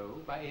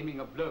so by aiming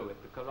a blow at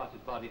the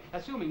carotid body,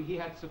 assuming he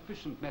had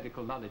sufficient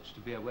medical knowledge to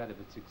be aware of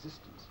its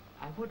existence?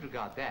 I would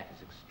regard that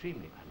as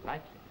extremely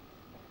unlikely.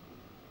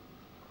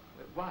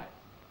 Why?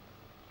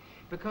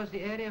 Because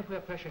the area where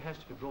pressure has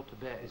to be brought to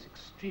bear is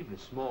extremely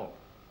small,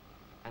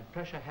 and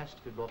pressure has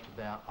to be brought to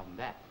bear on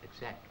that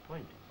exact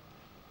point.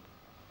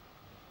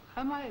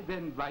 Am I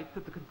then right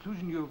that the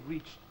conclusion you have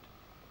reached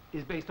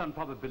is based on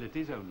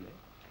probabilities only?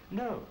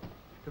 No.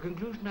 The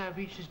conclusion I have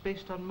reached is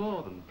based on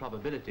more than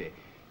probability,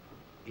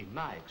 in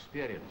my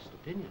experienced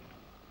opinion.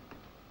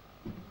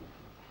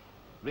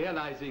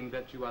 Realizing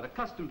that you are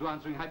accustomed to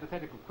answering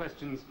hypothetical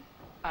questions,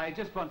 I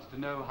just wanted to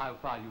know how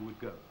far you would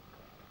go.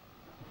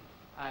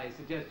 I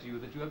suggest to you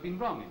that you have been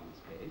wrong in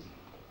this case,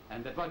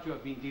 and that what you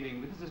have been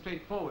dealing with is a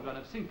straightforward one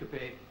of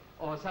syncope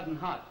or sudden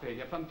heart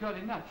failure from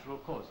purely natural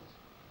causes.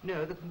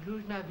 No, the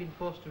conclusion I've been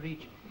forced to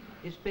reach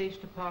is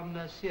based upon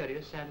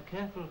serious and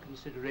careful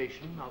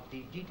consideration of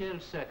the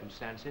detailed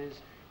circumstances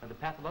and the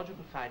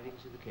pathological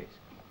findings of the case.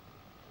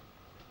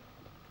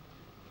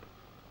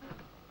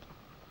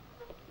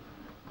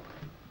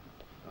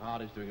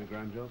 Hardy's doing a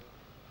grand job.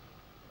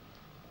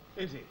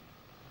 Is he?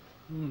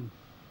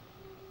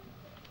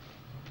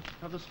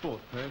 Have the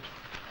sport page.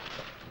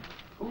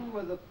 Who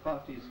were the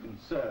parties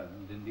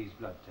concerned in these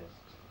blood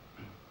tests?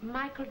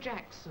 Michael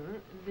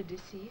Jackson, the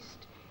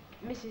deceased,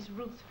 Mrs.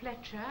 Ruth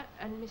Fletcher,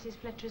 and Mrs.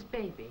 Fletcher's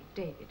baby,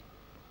 David.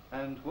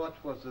 And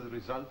what was the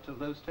result of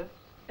those tests?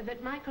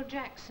 That Michael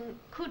Jackson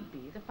could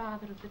be the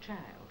father of the child.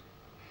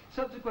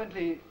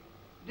 Subsequently,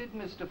 did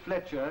Mr.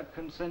 Fletcher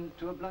consent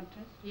to a blood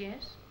test?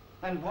 Yes.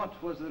 And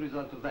what was the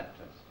result of that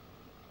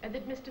test?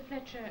 That Mr.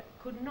 Fletcher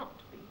could not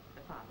be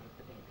the father of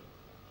the baby.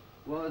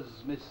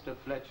 Was Mr.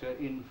 Fletcher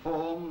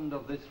informed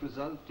of this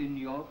result in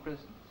your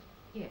presence?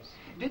 Yes.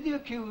 Did the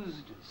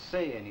accused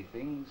say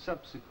anything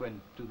subsequent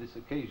to this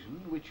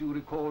occasion which you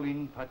recall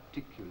in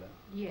particular?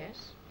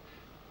 Yes.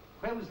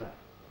 Where was that?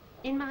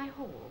 In my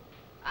hall.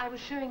 I was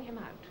showing him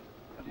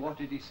out. And what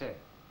did he say?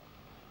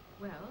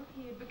 Well,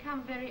 he had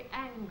become very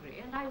angry,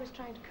 and I was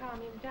trying to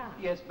calm him down.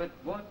 Yes, but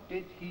what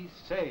did he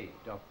say,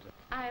 Doctor?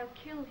 I'll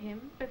kill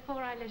him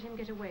before I let him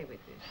get away with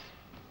this.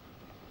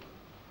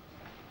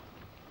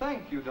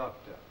 Thank you,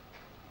 Doctor.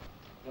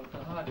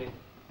 Dr. Hardy,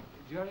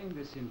 during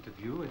this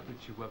interview at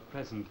which you were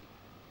present,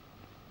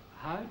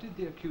 how did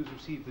the accused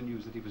receive the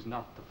news that he was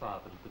not the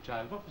father of the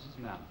child? What was his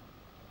manner?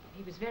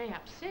 He was very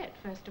upset,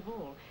 first of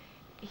all.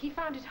 He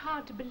found it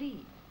hard to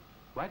believe.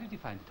 Why did he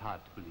find it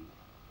hard to believe?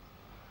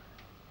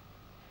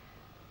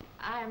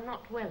 I am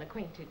not well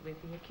acquainted with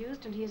the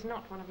accused, and he is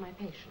not one of my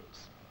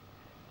patients.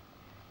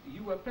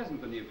 You were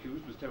present when the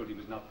accused was told he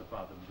was not the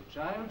father of the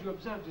child. You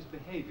observed his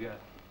behavior.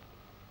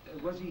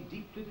 Was he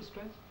deeply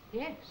distressed?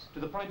 Yes. To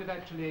the point of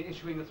actually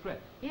issuing a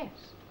threat? Yes.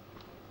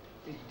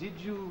 Did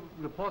you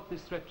report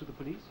this threat to the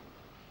police?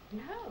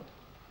 No.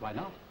 Why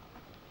not?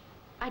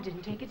 I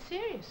didn't take it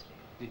seriously.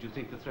 Did you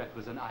think the threat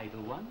was an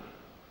idle one?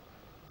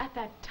 At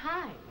that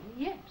time,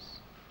 yes.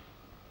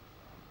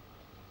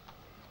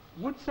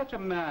 Would such a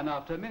man,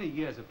 after many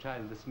years of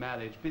childless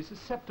marriage, be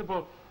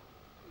susceptible,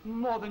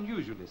 more than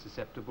usually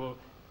susceptible,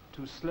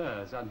 to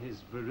slurs on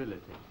his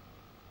virility?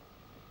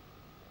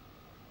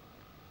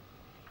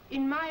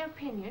 In my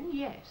opinion,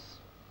 yes.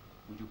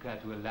 Would you care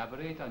to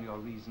elaborate on your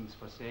reasons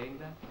for saying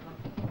that?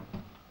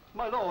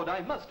 My lord,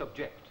 I must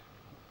object.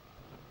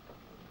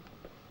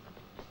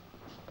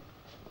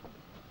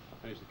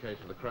 Finish the case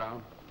for the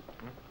Crown.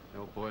 The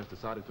old boy has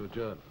decided to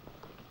adjourn.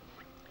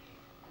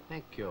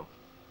 Thank you.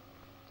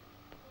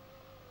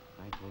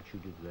 I thought you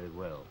did very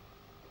well.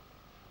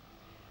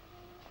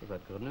 What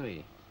about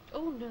Grenouille?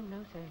 Oh, no,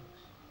 no, thanks.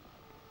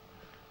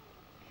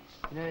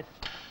 You know, it's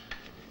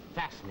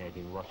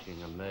fascinating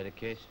watching a murder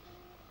case.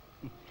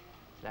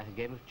 It's like a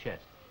game of chess.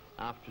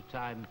 After a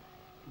time,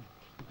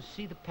 you can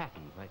see the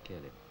pattern quite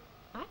clearly.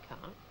 I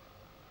can't.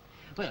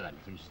 Well, I mean,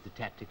 for instance, the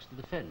tactics of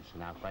the defense are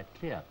now quite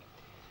clear.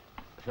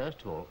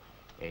 First of all,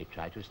 they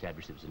tried to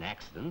establish it was an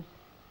accident.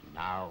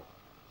 Now,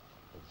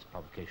 it's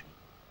provocation.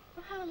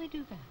 Well, how will they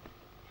do that?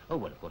 Oh,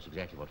 well, of course,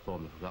 exactly what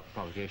form the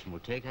provocation will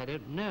take, I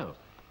don't know.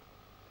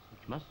 But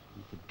you mustn't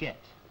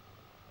forget,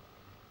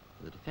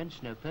 the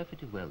defense know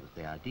perfectly well that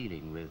they are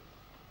dealing with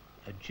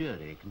a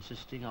jury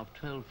consisting of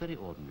 12 very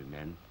ordinary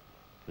men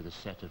with a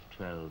set of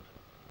 12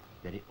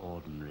 very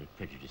ordinary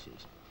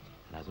prejudices.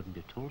 And I wouldn't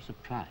be at all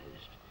surprised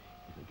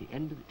if at the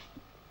end of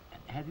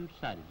the... Have you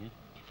decided yet?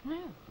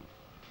 No.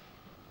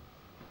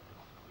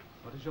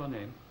 What is your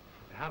name?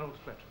 Harold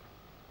Fletcher.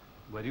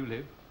 Where do you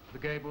live? The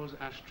Gables,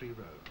 Ash Tree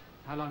Road.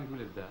 How long have you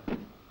lived there?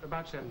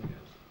 About 7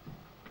 years.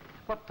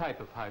 What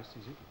type of house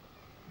is it?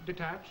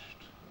 Detached,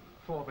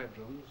 4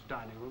 bedrooms,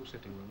 dining room,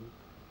 sitting room,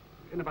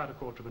 in about a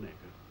quarter of an acre.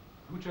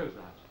 Who chose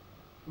the house?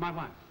 My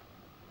wife.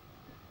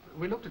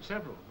 We looked at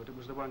several, but it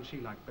was the one she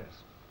liked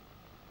best.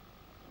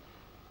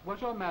 Was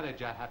your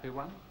marriage a happy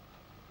one?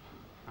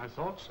 I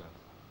thought so.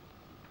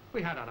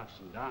 We had our ups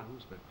and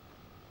downs, but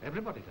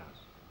everybody does.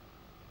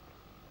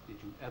 Did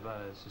you ever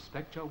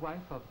suspect your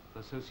wife of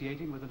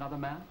associating with another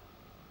man?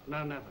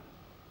 No, never.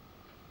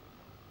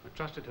 I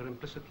trusted her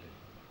implicitly.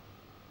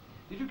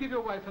 Did you give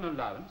your wife an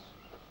allowance?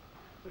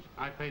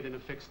 I paid in a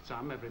fixed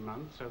sum every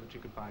month so that she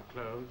could buy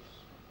clothes,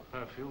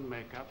 perfume,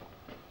 makeup,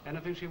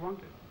 anything she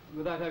wanted.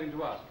 Without having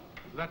to ask?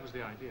 That was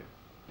the idea.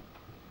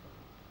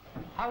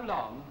 How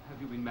long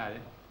have you been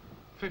married?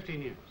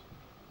 15 years.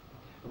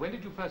 When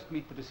did you first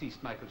meet the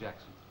deceased Michael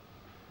Jackson?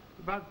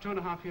 About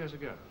 2.5 years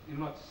ago. In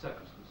what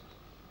circumstances?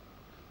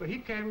 Well, he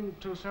came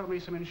to sell me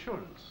some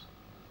insurance.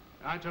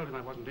 I told him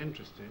I wasn't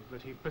interested, but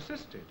he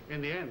persisted.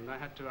 In the end, I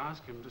had to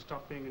ask him to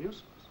stop being a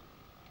nuisance.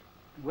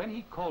 When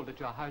he called at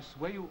your house,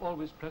 were you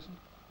always present?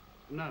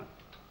 No.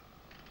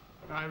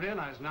 I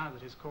realize now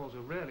that his calls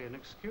were really an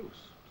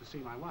excuse to see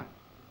my wife.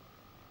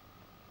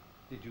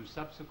 Did you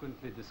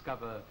subsequently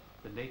discover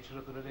the nature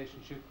of the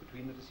relationship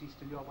between the deceased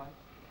and your wife?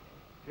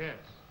 Yes.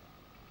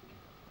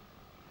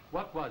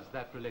 What was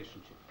that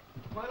relationship?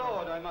 My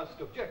lord, I must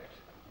object.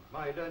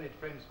 My learned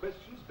friend's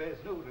questions bears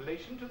no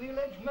relation to the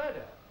alleged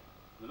murder.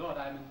 My lord,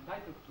 I am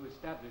entitled to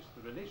establish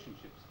the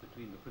relationships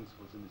between the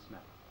principals in this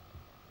matter.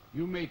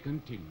 You may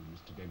continue,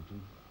 Mr.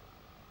 Denton.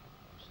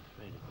 I was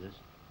afraid of this.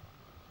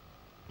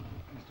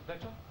 Mr.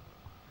 Fletcher?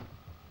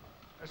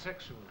 A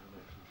sexual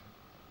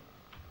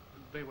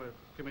relationship. They were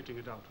committing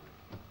adultery.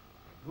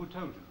 Who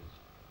told you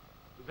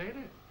this? They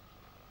did.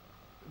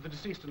 The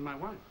deceased and my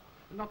wife.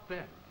 Not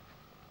then.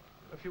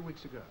 A few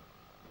weeks ago.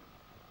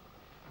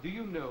 Do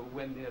you know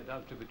when the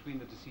adultery between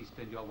the deceased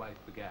and your wife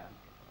began?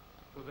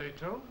 Well, they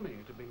told me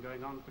it had been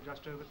going on for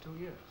just over 2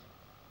 years.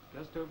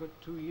 Just over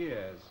 2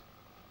 years.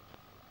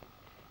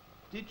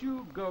 Did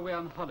you go away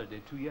on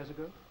holiday 2 years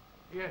ago?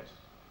 Yes.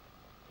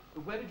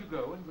 Where did you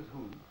go and with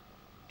whom?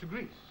 To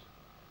Greece.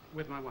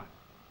 With my wife.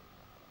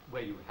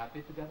 Were you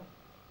happy together?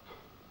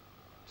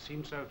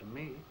 Seemed so to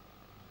me.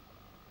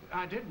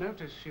 I did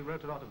notice she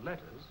wrote a lot of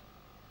letters.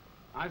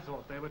 I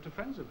thought they were to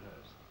friends of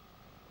hers.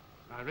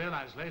 I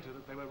realized later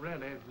that they were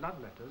really love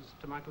letters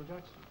to Michael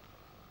Jackson.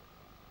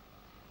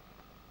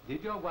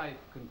 Did your wife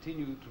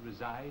continue to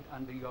reside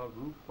under your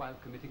roof while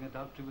committing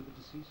adultery with the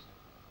deceased?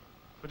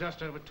 For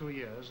just over 2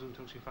 years,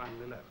 until she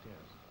finally left, yes.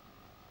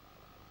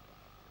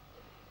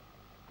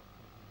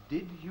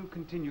 Did you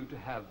continue to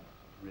have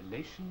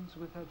relations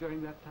with her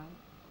during that time?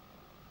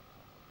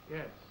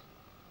 Yes.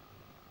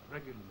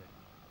 Regularly.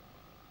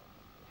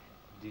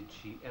 Did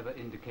she ever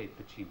indicate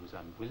that she was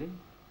unwilling?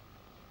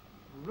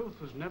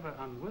 Ruth was never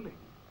unwilling.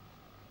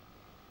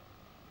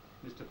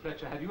 Mr.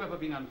 Fletcher, have you ever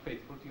been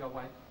unfaithful to your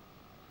wife?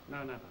 No,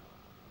 never.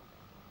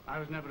 I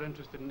was never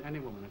interested in any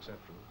woman except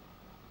Ruth.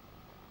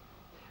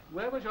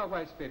 Where was your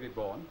wife's baby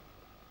born?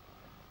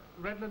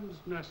 Redlands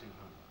nursing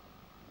home.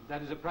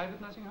 That is a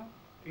private nursing home?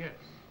 Yes.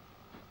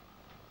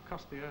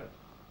 Cost the earth.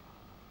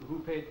 Who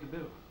paid the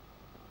bill?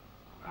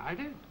 I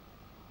did.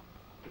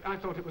 I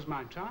thought it was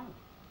my child.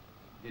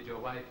 Did your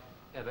wife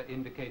ever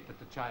indicate that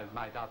the child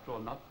might, after all,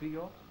 not be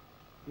yours?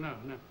 No,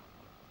 no.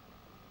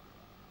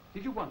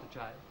 Did you want a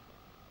child?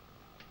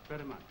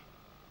 Very much.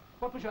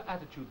 What was your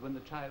attitude when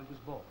the child was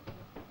born?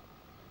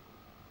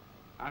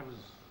 I was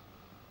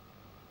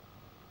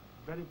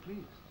very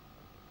pleased.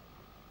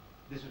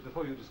 This was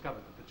before you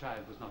discovered that the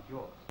child was not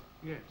yours?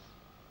 Yes.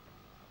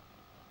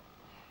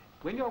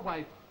 When your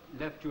wife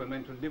left you and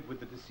went to live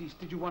with the deceased,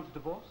 did you want a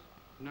divorce?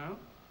 No.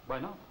 Why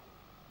not?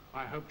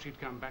 I hoped she'd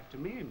come back to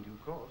me in due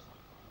course.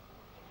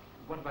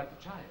 What about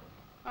the child?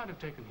 I'd have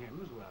taken him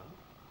as well.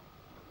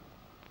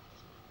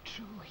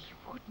 True, he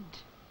wouldn't.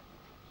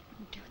 He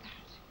wouldn't do that.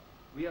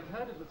 We have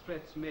heard of the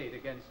threats made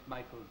against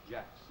Michael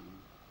Jackson.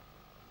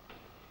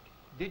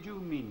 Did you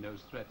mean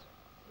those threats?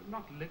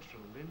 Not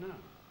literally, no.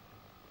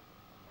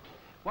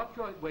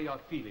 What were your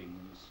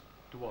feelings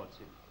towards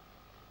him?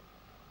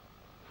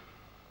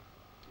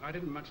 I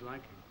didn't much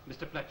like him.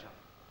 Mr. Fletcher,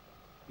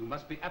 you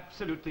must be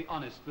absolutely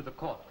honest with the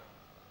court.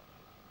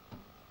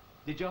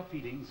 Did your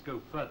feelings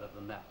go further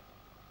than that?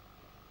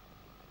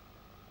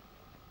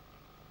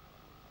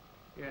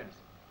 Yes.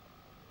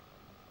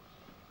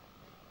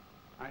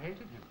 I hated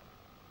him.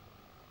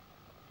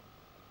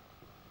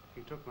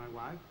 He took my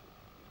wife.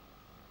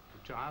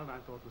 The child I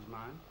thought was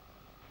mine.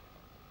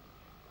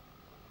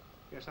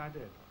 Yes, I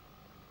did.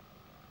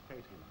 Hate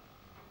him.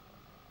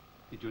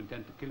 Did you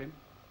intend to kill him?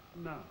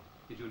 No.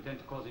 Did you intend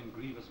to cause him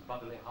grievous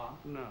bodily harm?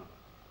 No.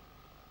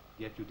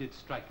 Yet you did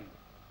strike him.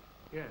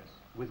 Yes.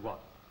 With what?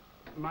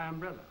 My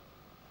umbrella.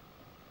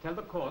 Tell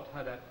the court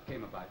how that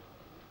came about.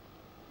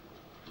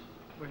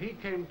 Well, he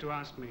came to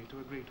ask me to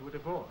agree to a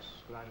divorce,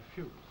 but I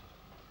refused.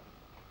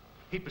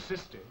 He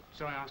persisted,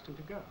 so I asked him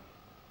to go.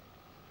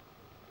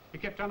 He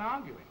kept on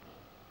arguing.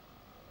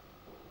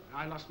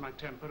 I lost my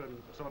temper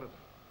and sort of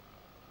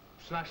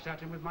slashed at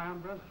him with my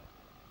umbrella.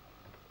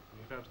 And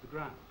he fell to the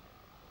ground.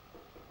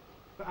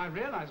 But I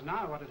realize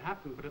now what had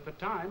happened, but at the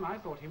time I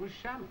thought he was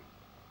shamming.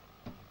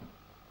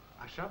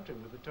 I shoved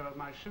him with the toe of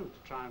my shoe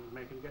to try and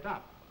make him get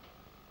up,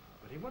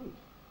 but he wouldn't.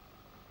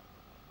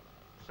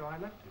 So I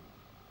left him.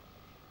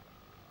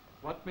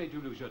 What made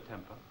you lose your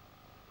temper?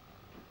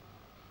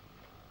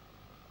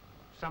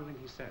 Something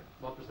he said.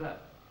 What was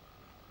that?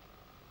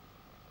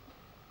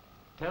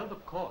 Tell the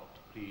court,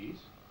 please.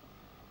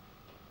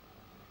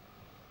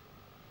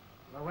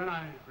 Well, when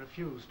I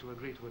refused to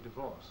agree to a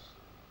divorce,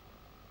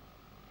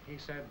 he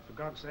said, for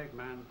God's sake,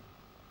 man,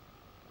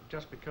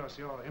 just because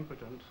you're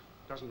impotent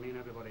doesn't mean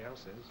everybody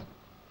else is.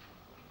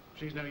 If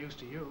she's no use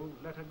to you,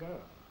 let her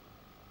go.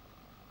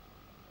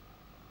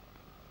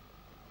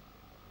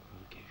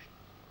 Provocation.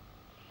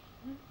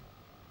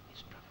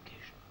 It's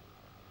provocation.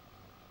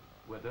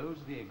 Were those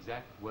the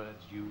exact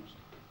words used?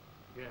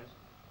 Yes.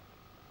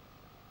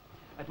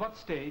 At what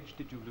stage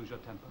did you lose your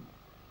temper?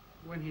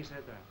 When he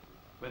said that.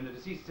 When the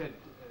deceased said,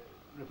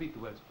 repeat the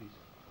words, please.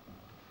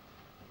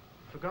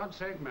 For God's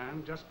sake,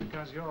 man, just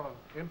because you're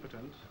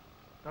impotent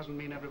doesn't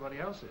mean everybody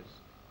else is.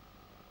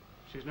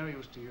 If she's no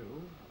use to you,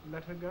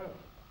 let her go.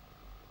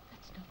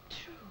 That's not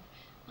true.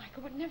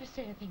 Michael would never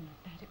say a thing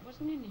like that. It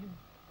wasn't in him.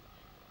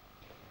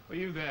 Were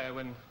you there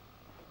when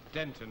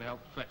Denton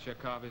helped Fletcher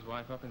carve his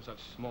wife up in such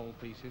small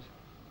pieces?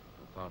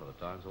 Well, part of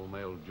the time, it's all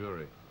male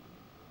jury.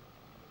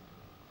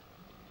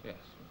 Yes.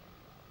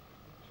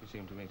 She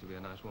seemed to me to be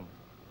a nice woman.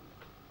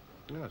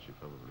 Yeah, she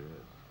probably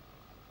is.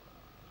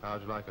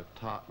 How'd you like a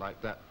tart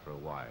like that for a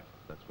wife?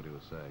 That's what he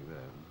was saying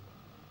then.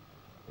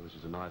 Whether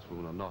she's a nice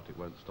woman or not, it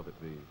won't stop it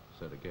being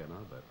said again,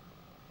 I bet.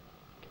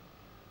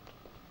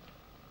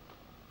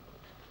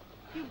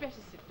 You'd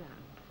better sit down.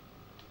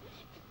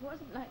 It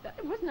wasn't like that.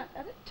 It wasn't like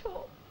that at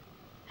all.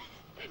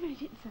 They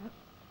made it so.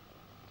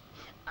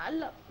 I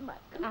love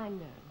Michael. I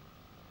know.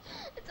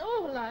 It's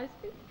all lies.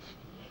 It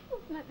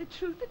wasn't like the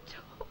truth at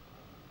all.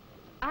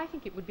 I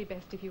think it would be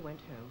best if you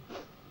went home.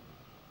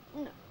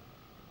 No.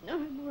 No,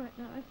 I'm all right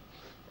now.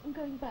 I'm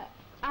going back.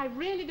 I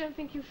really don't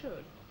think you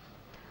should.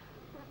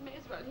 I may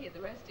as well hear the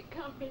rest. It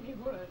can't be any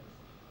worse.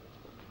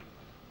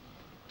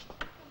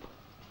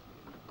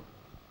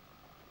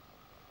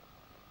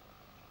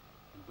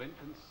 And when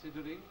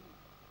considering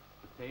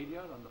the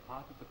failure on the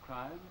part of the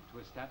crime to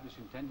establish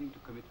intending to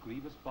commit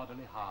grievous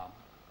bodily harm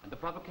and the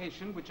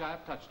provocation which I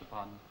have touched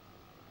upon,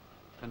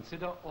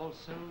 consider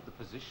also the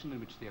position in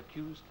which the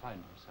accused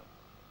found himself.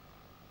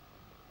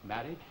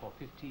 Married for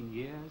 15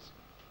 years,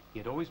 he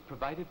had always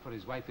provided for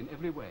his wife in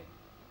every way.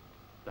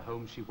 The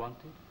home she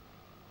wanted,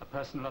 a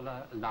personal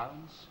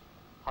allowance,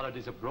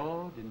 holidays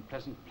abroad in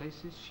pleasant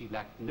places, she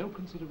lacked no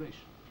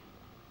consideration.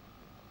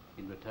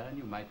 In return,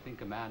 you might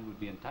think a man would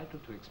be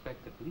entitled to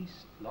expect at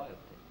least loyalty.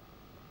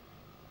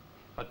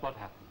 But what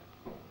happened?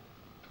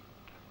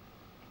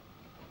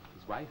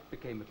 His wife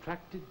became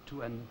attracted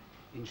to an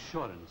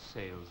insurance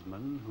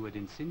salesman who had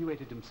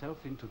insinuated himself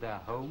into their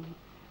home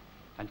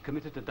and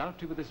committed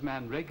adultery with this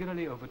man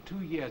regularly over 2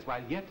 years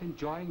while yet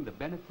enjoying the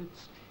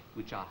benefits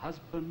which our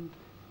husband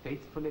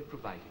faithfully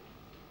provided.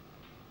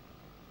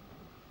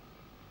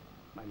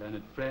 My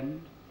learned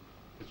friend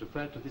has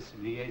referred to this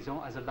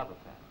liaison as a love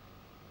affair.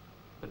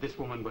 But this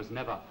woman was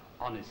never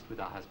honest with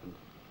her husband.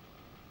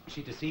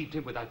 She deceived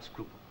him without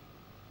scruple.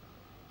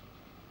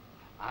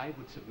 I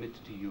would submit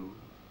to you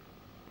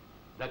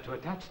that to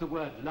attach the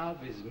word love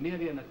is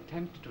merely an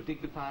attempt to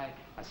dignify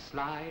a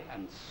sly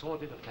and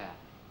sordid affair.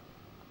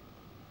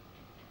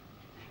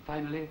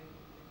 Finally,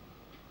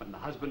 when the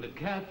husband had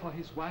cared for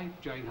his wife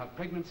during her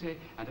pregnancy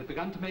and had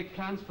begun to make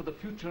plans for the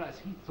future as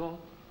he thought,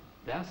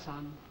 their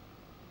son,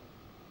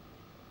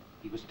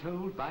 he was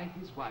told by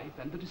his wife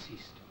and the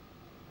deceased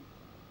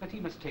that he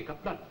must take a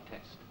blood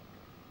test.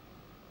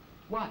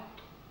 Why?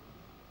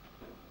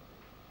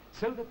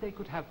 So that they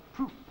could have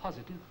proof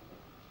positive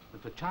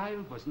that the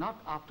child was not,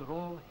 after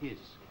all, his,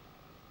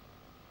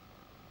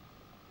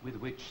 with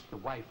which the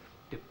wife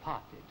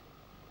departed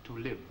to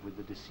live with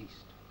the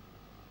deceased.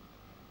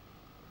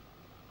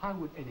 How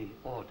would any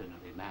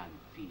ordinary man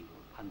feel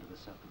under the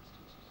circumstances?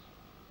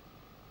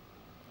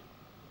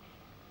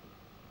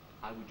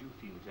 How would you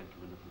feel,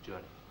 gentlemen of the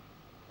jury?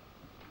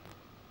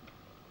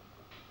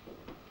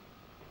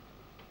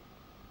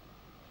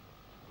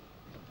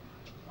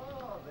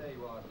 Oh, there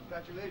you are.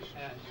 Congratulations.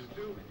 You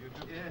do.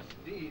 Yes,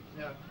 indeed.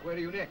 Now, where are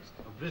you next?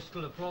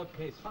 Bristol, a fraud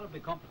case, horribly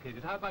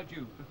complicated. How about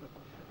you?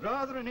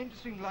 Rather an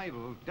interesting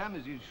libel.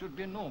 Damages should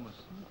be enormous.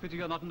 Pity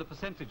you're not in the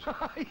percentage.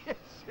 Yes,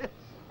 yes.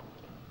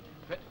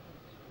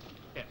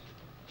 Yes.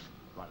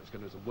 Right, let's go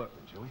do some work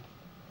then, shall we?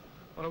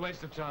 What a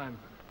waste of time.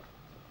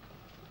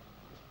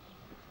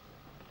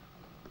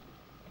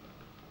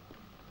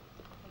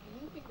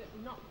 Do you think that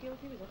not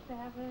guilty was a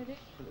fair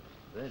verdict?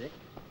 Verdict?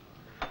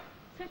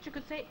 Fletcher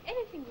could say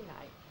anything he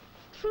liked.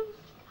 Truth,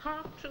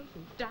 half-truth,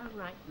 and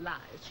downright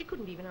lies. She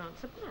couldn't even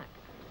answer back.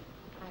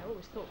 I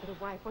always thought that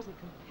a wife wasn't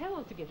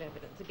compelled to give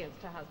evidence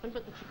against her husband,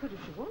 but that she could if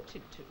she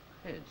wanted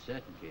to. In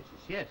certain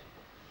cases, yes.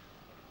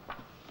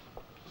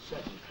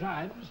 Certain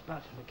crimes,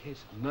 but in the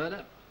case of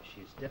Murder,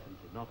 she is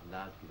definitely not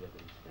allowed to give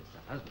evidence against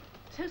her husband.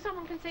 So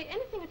someone can say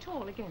anything at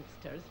all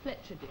against her, as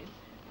Fletcher did,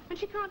 and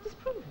she can't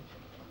disprove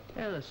it.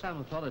 Well,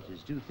 some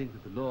authorities do think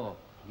that the law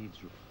needs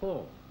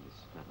reform in this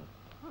matter.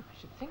 Oh, I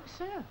should think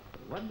so.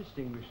 One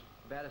distinguished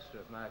barrister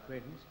of my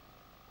acquaintance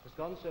has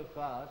gone so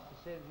far as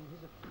to say in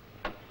his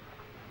opinion.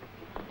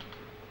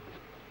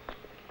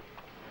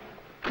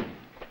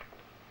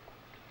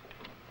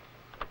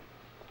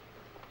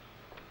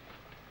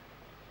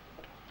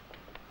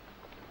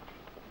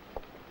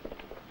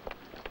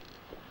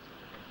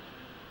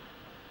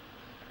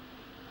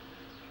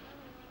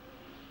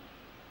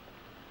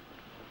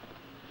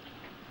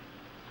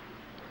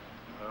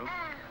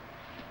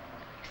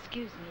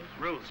 Excuse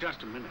me. Ruth,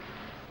 just a minute.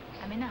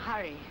 I'm in a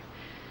hurry.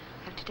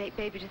 Have to take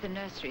baby to the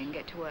nursery and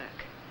get to work.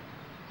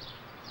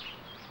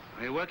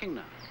 Are you working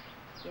now?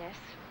 Yes?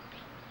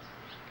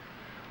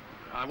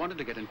 I wanted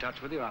to get in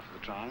touch with you after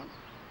the trial.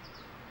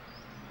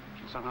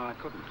 Somehow I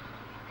couldn't.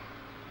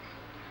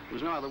 There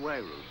was no other way,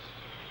 Ruth.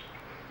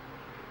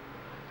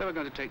 They were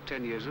going to take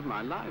 10 years of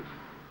my life.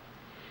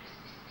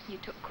 You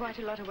took quite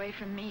a lot away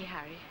from me,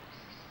 Harry.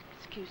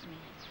 Excuse me.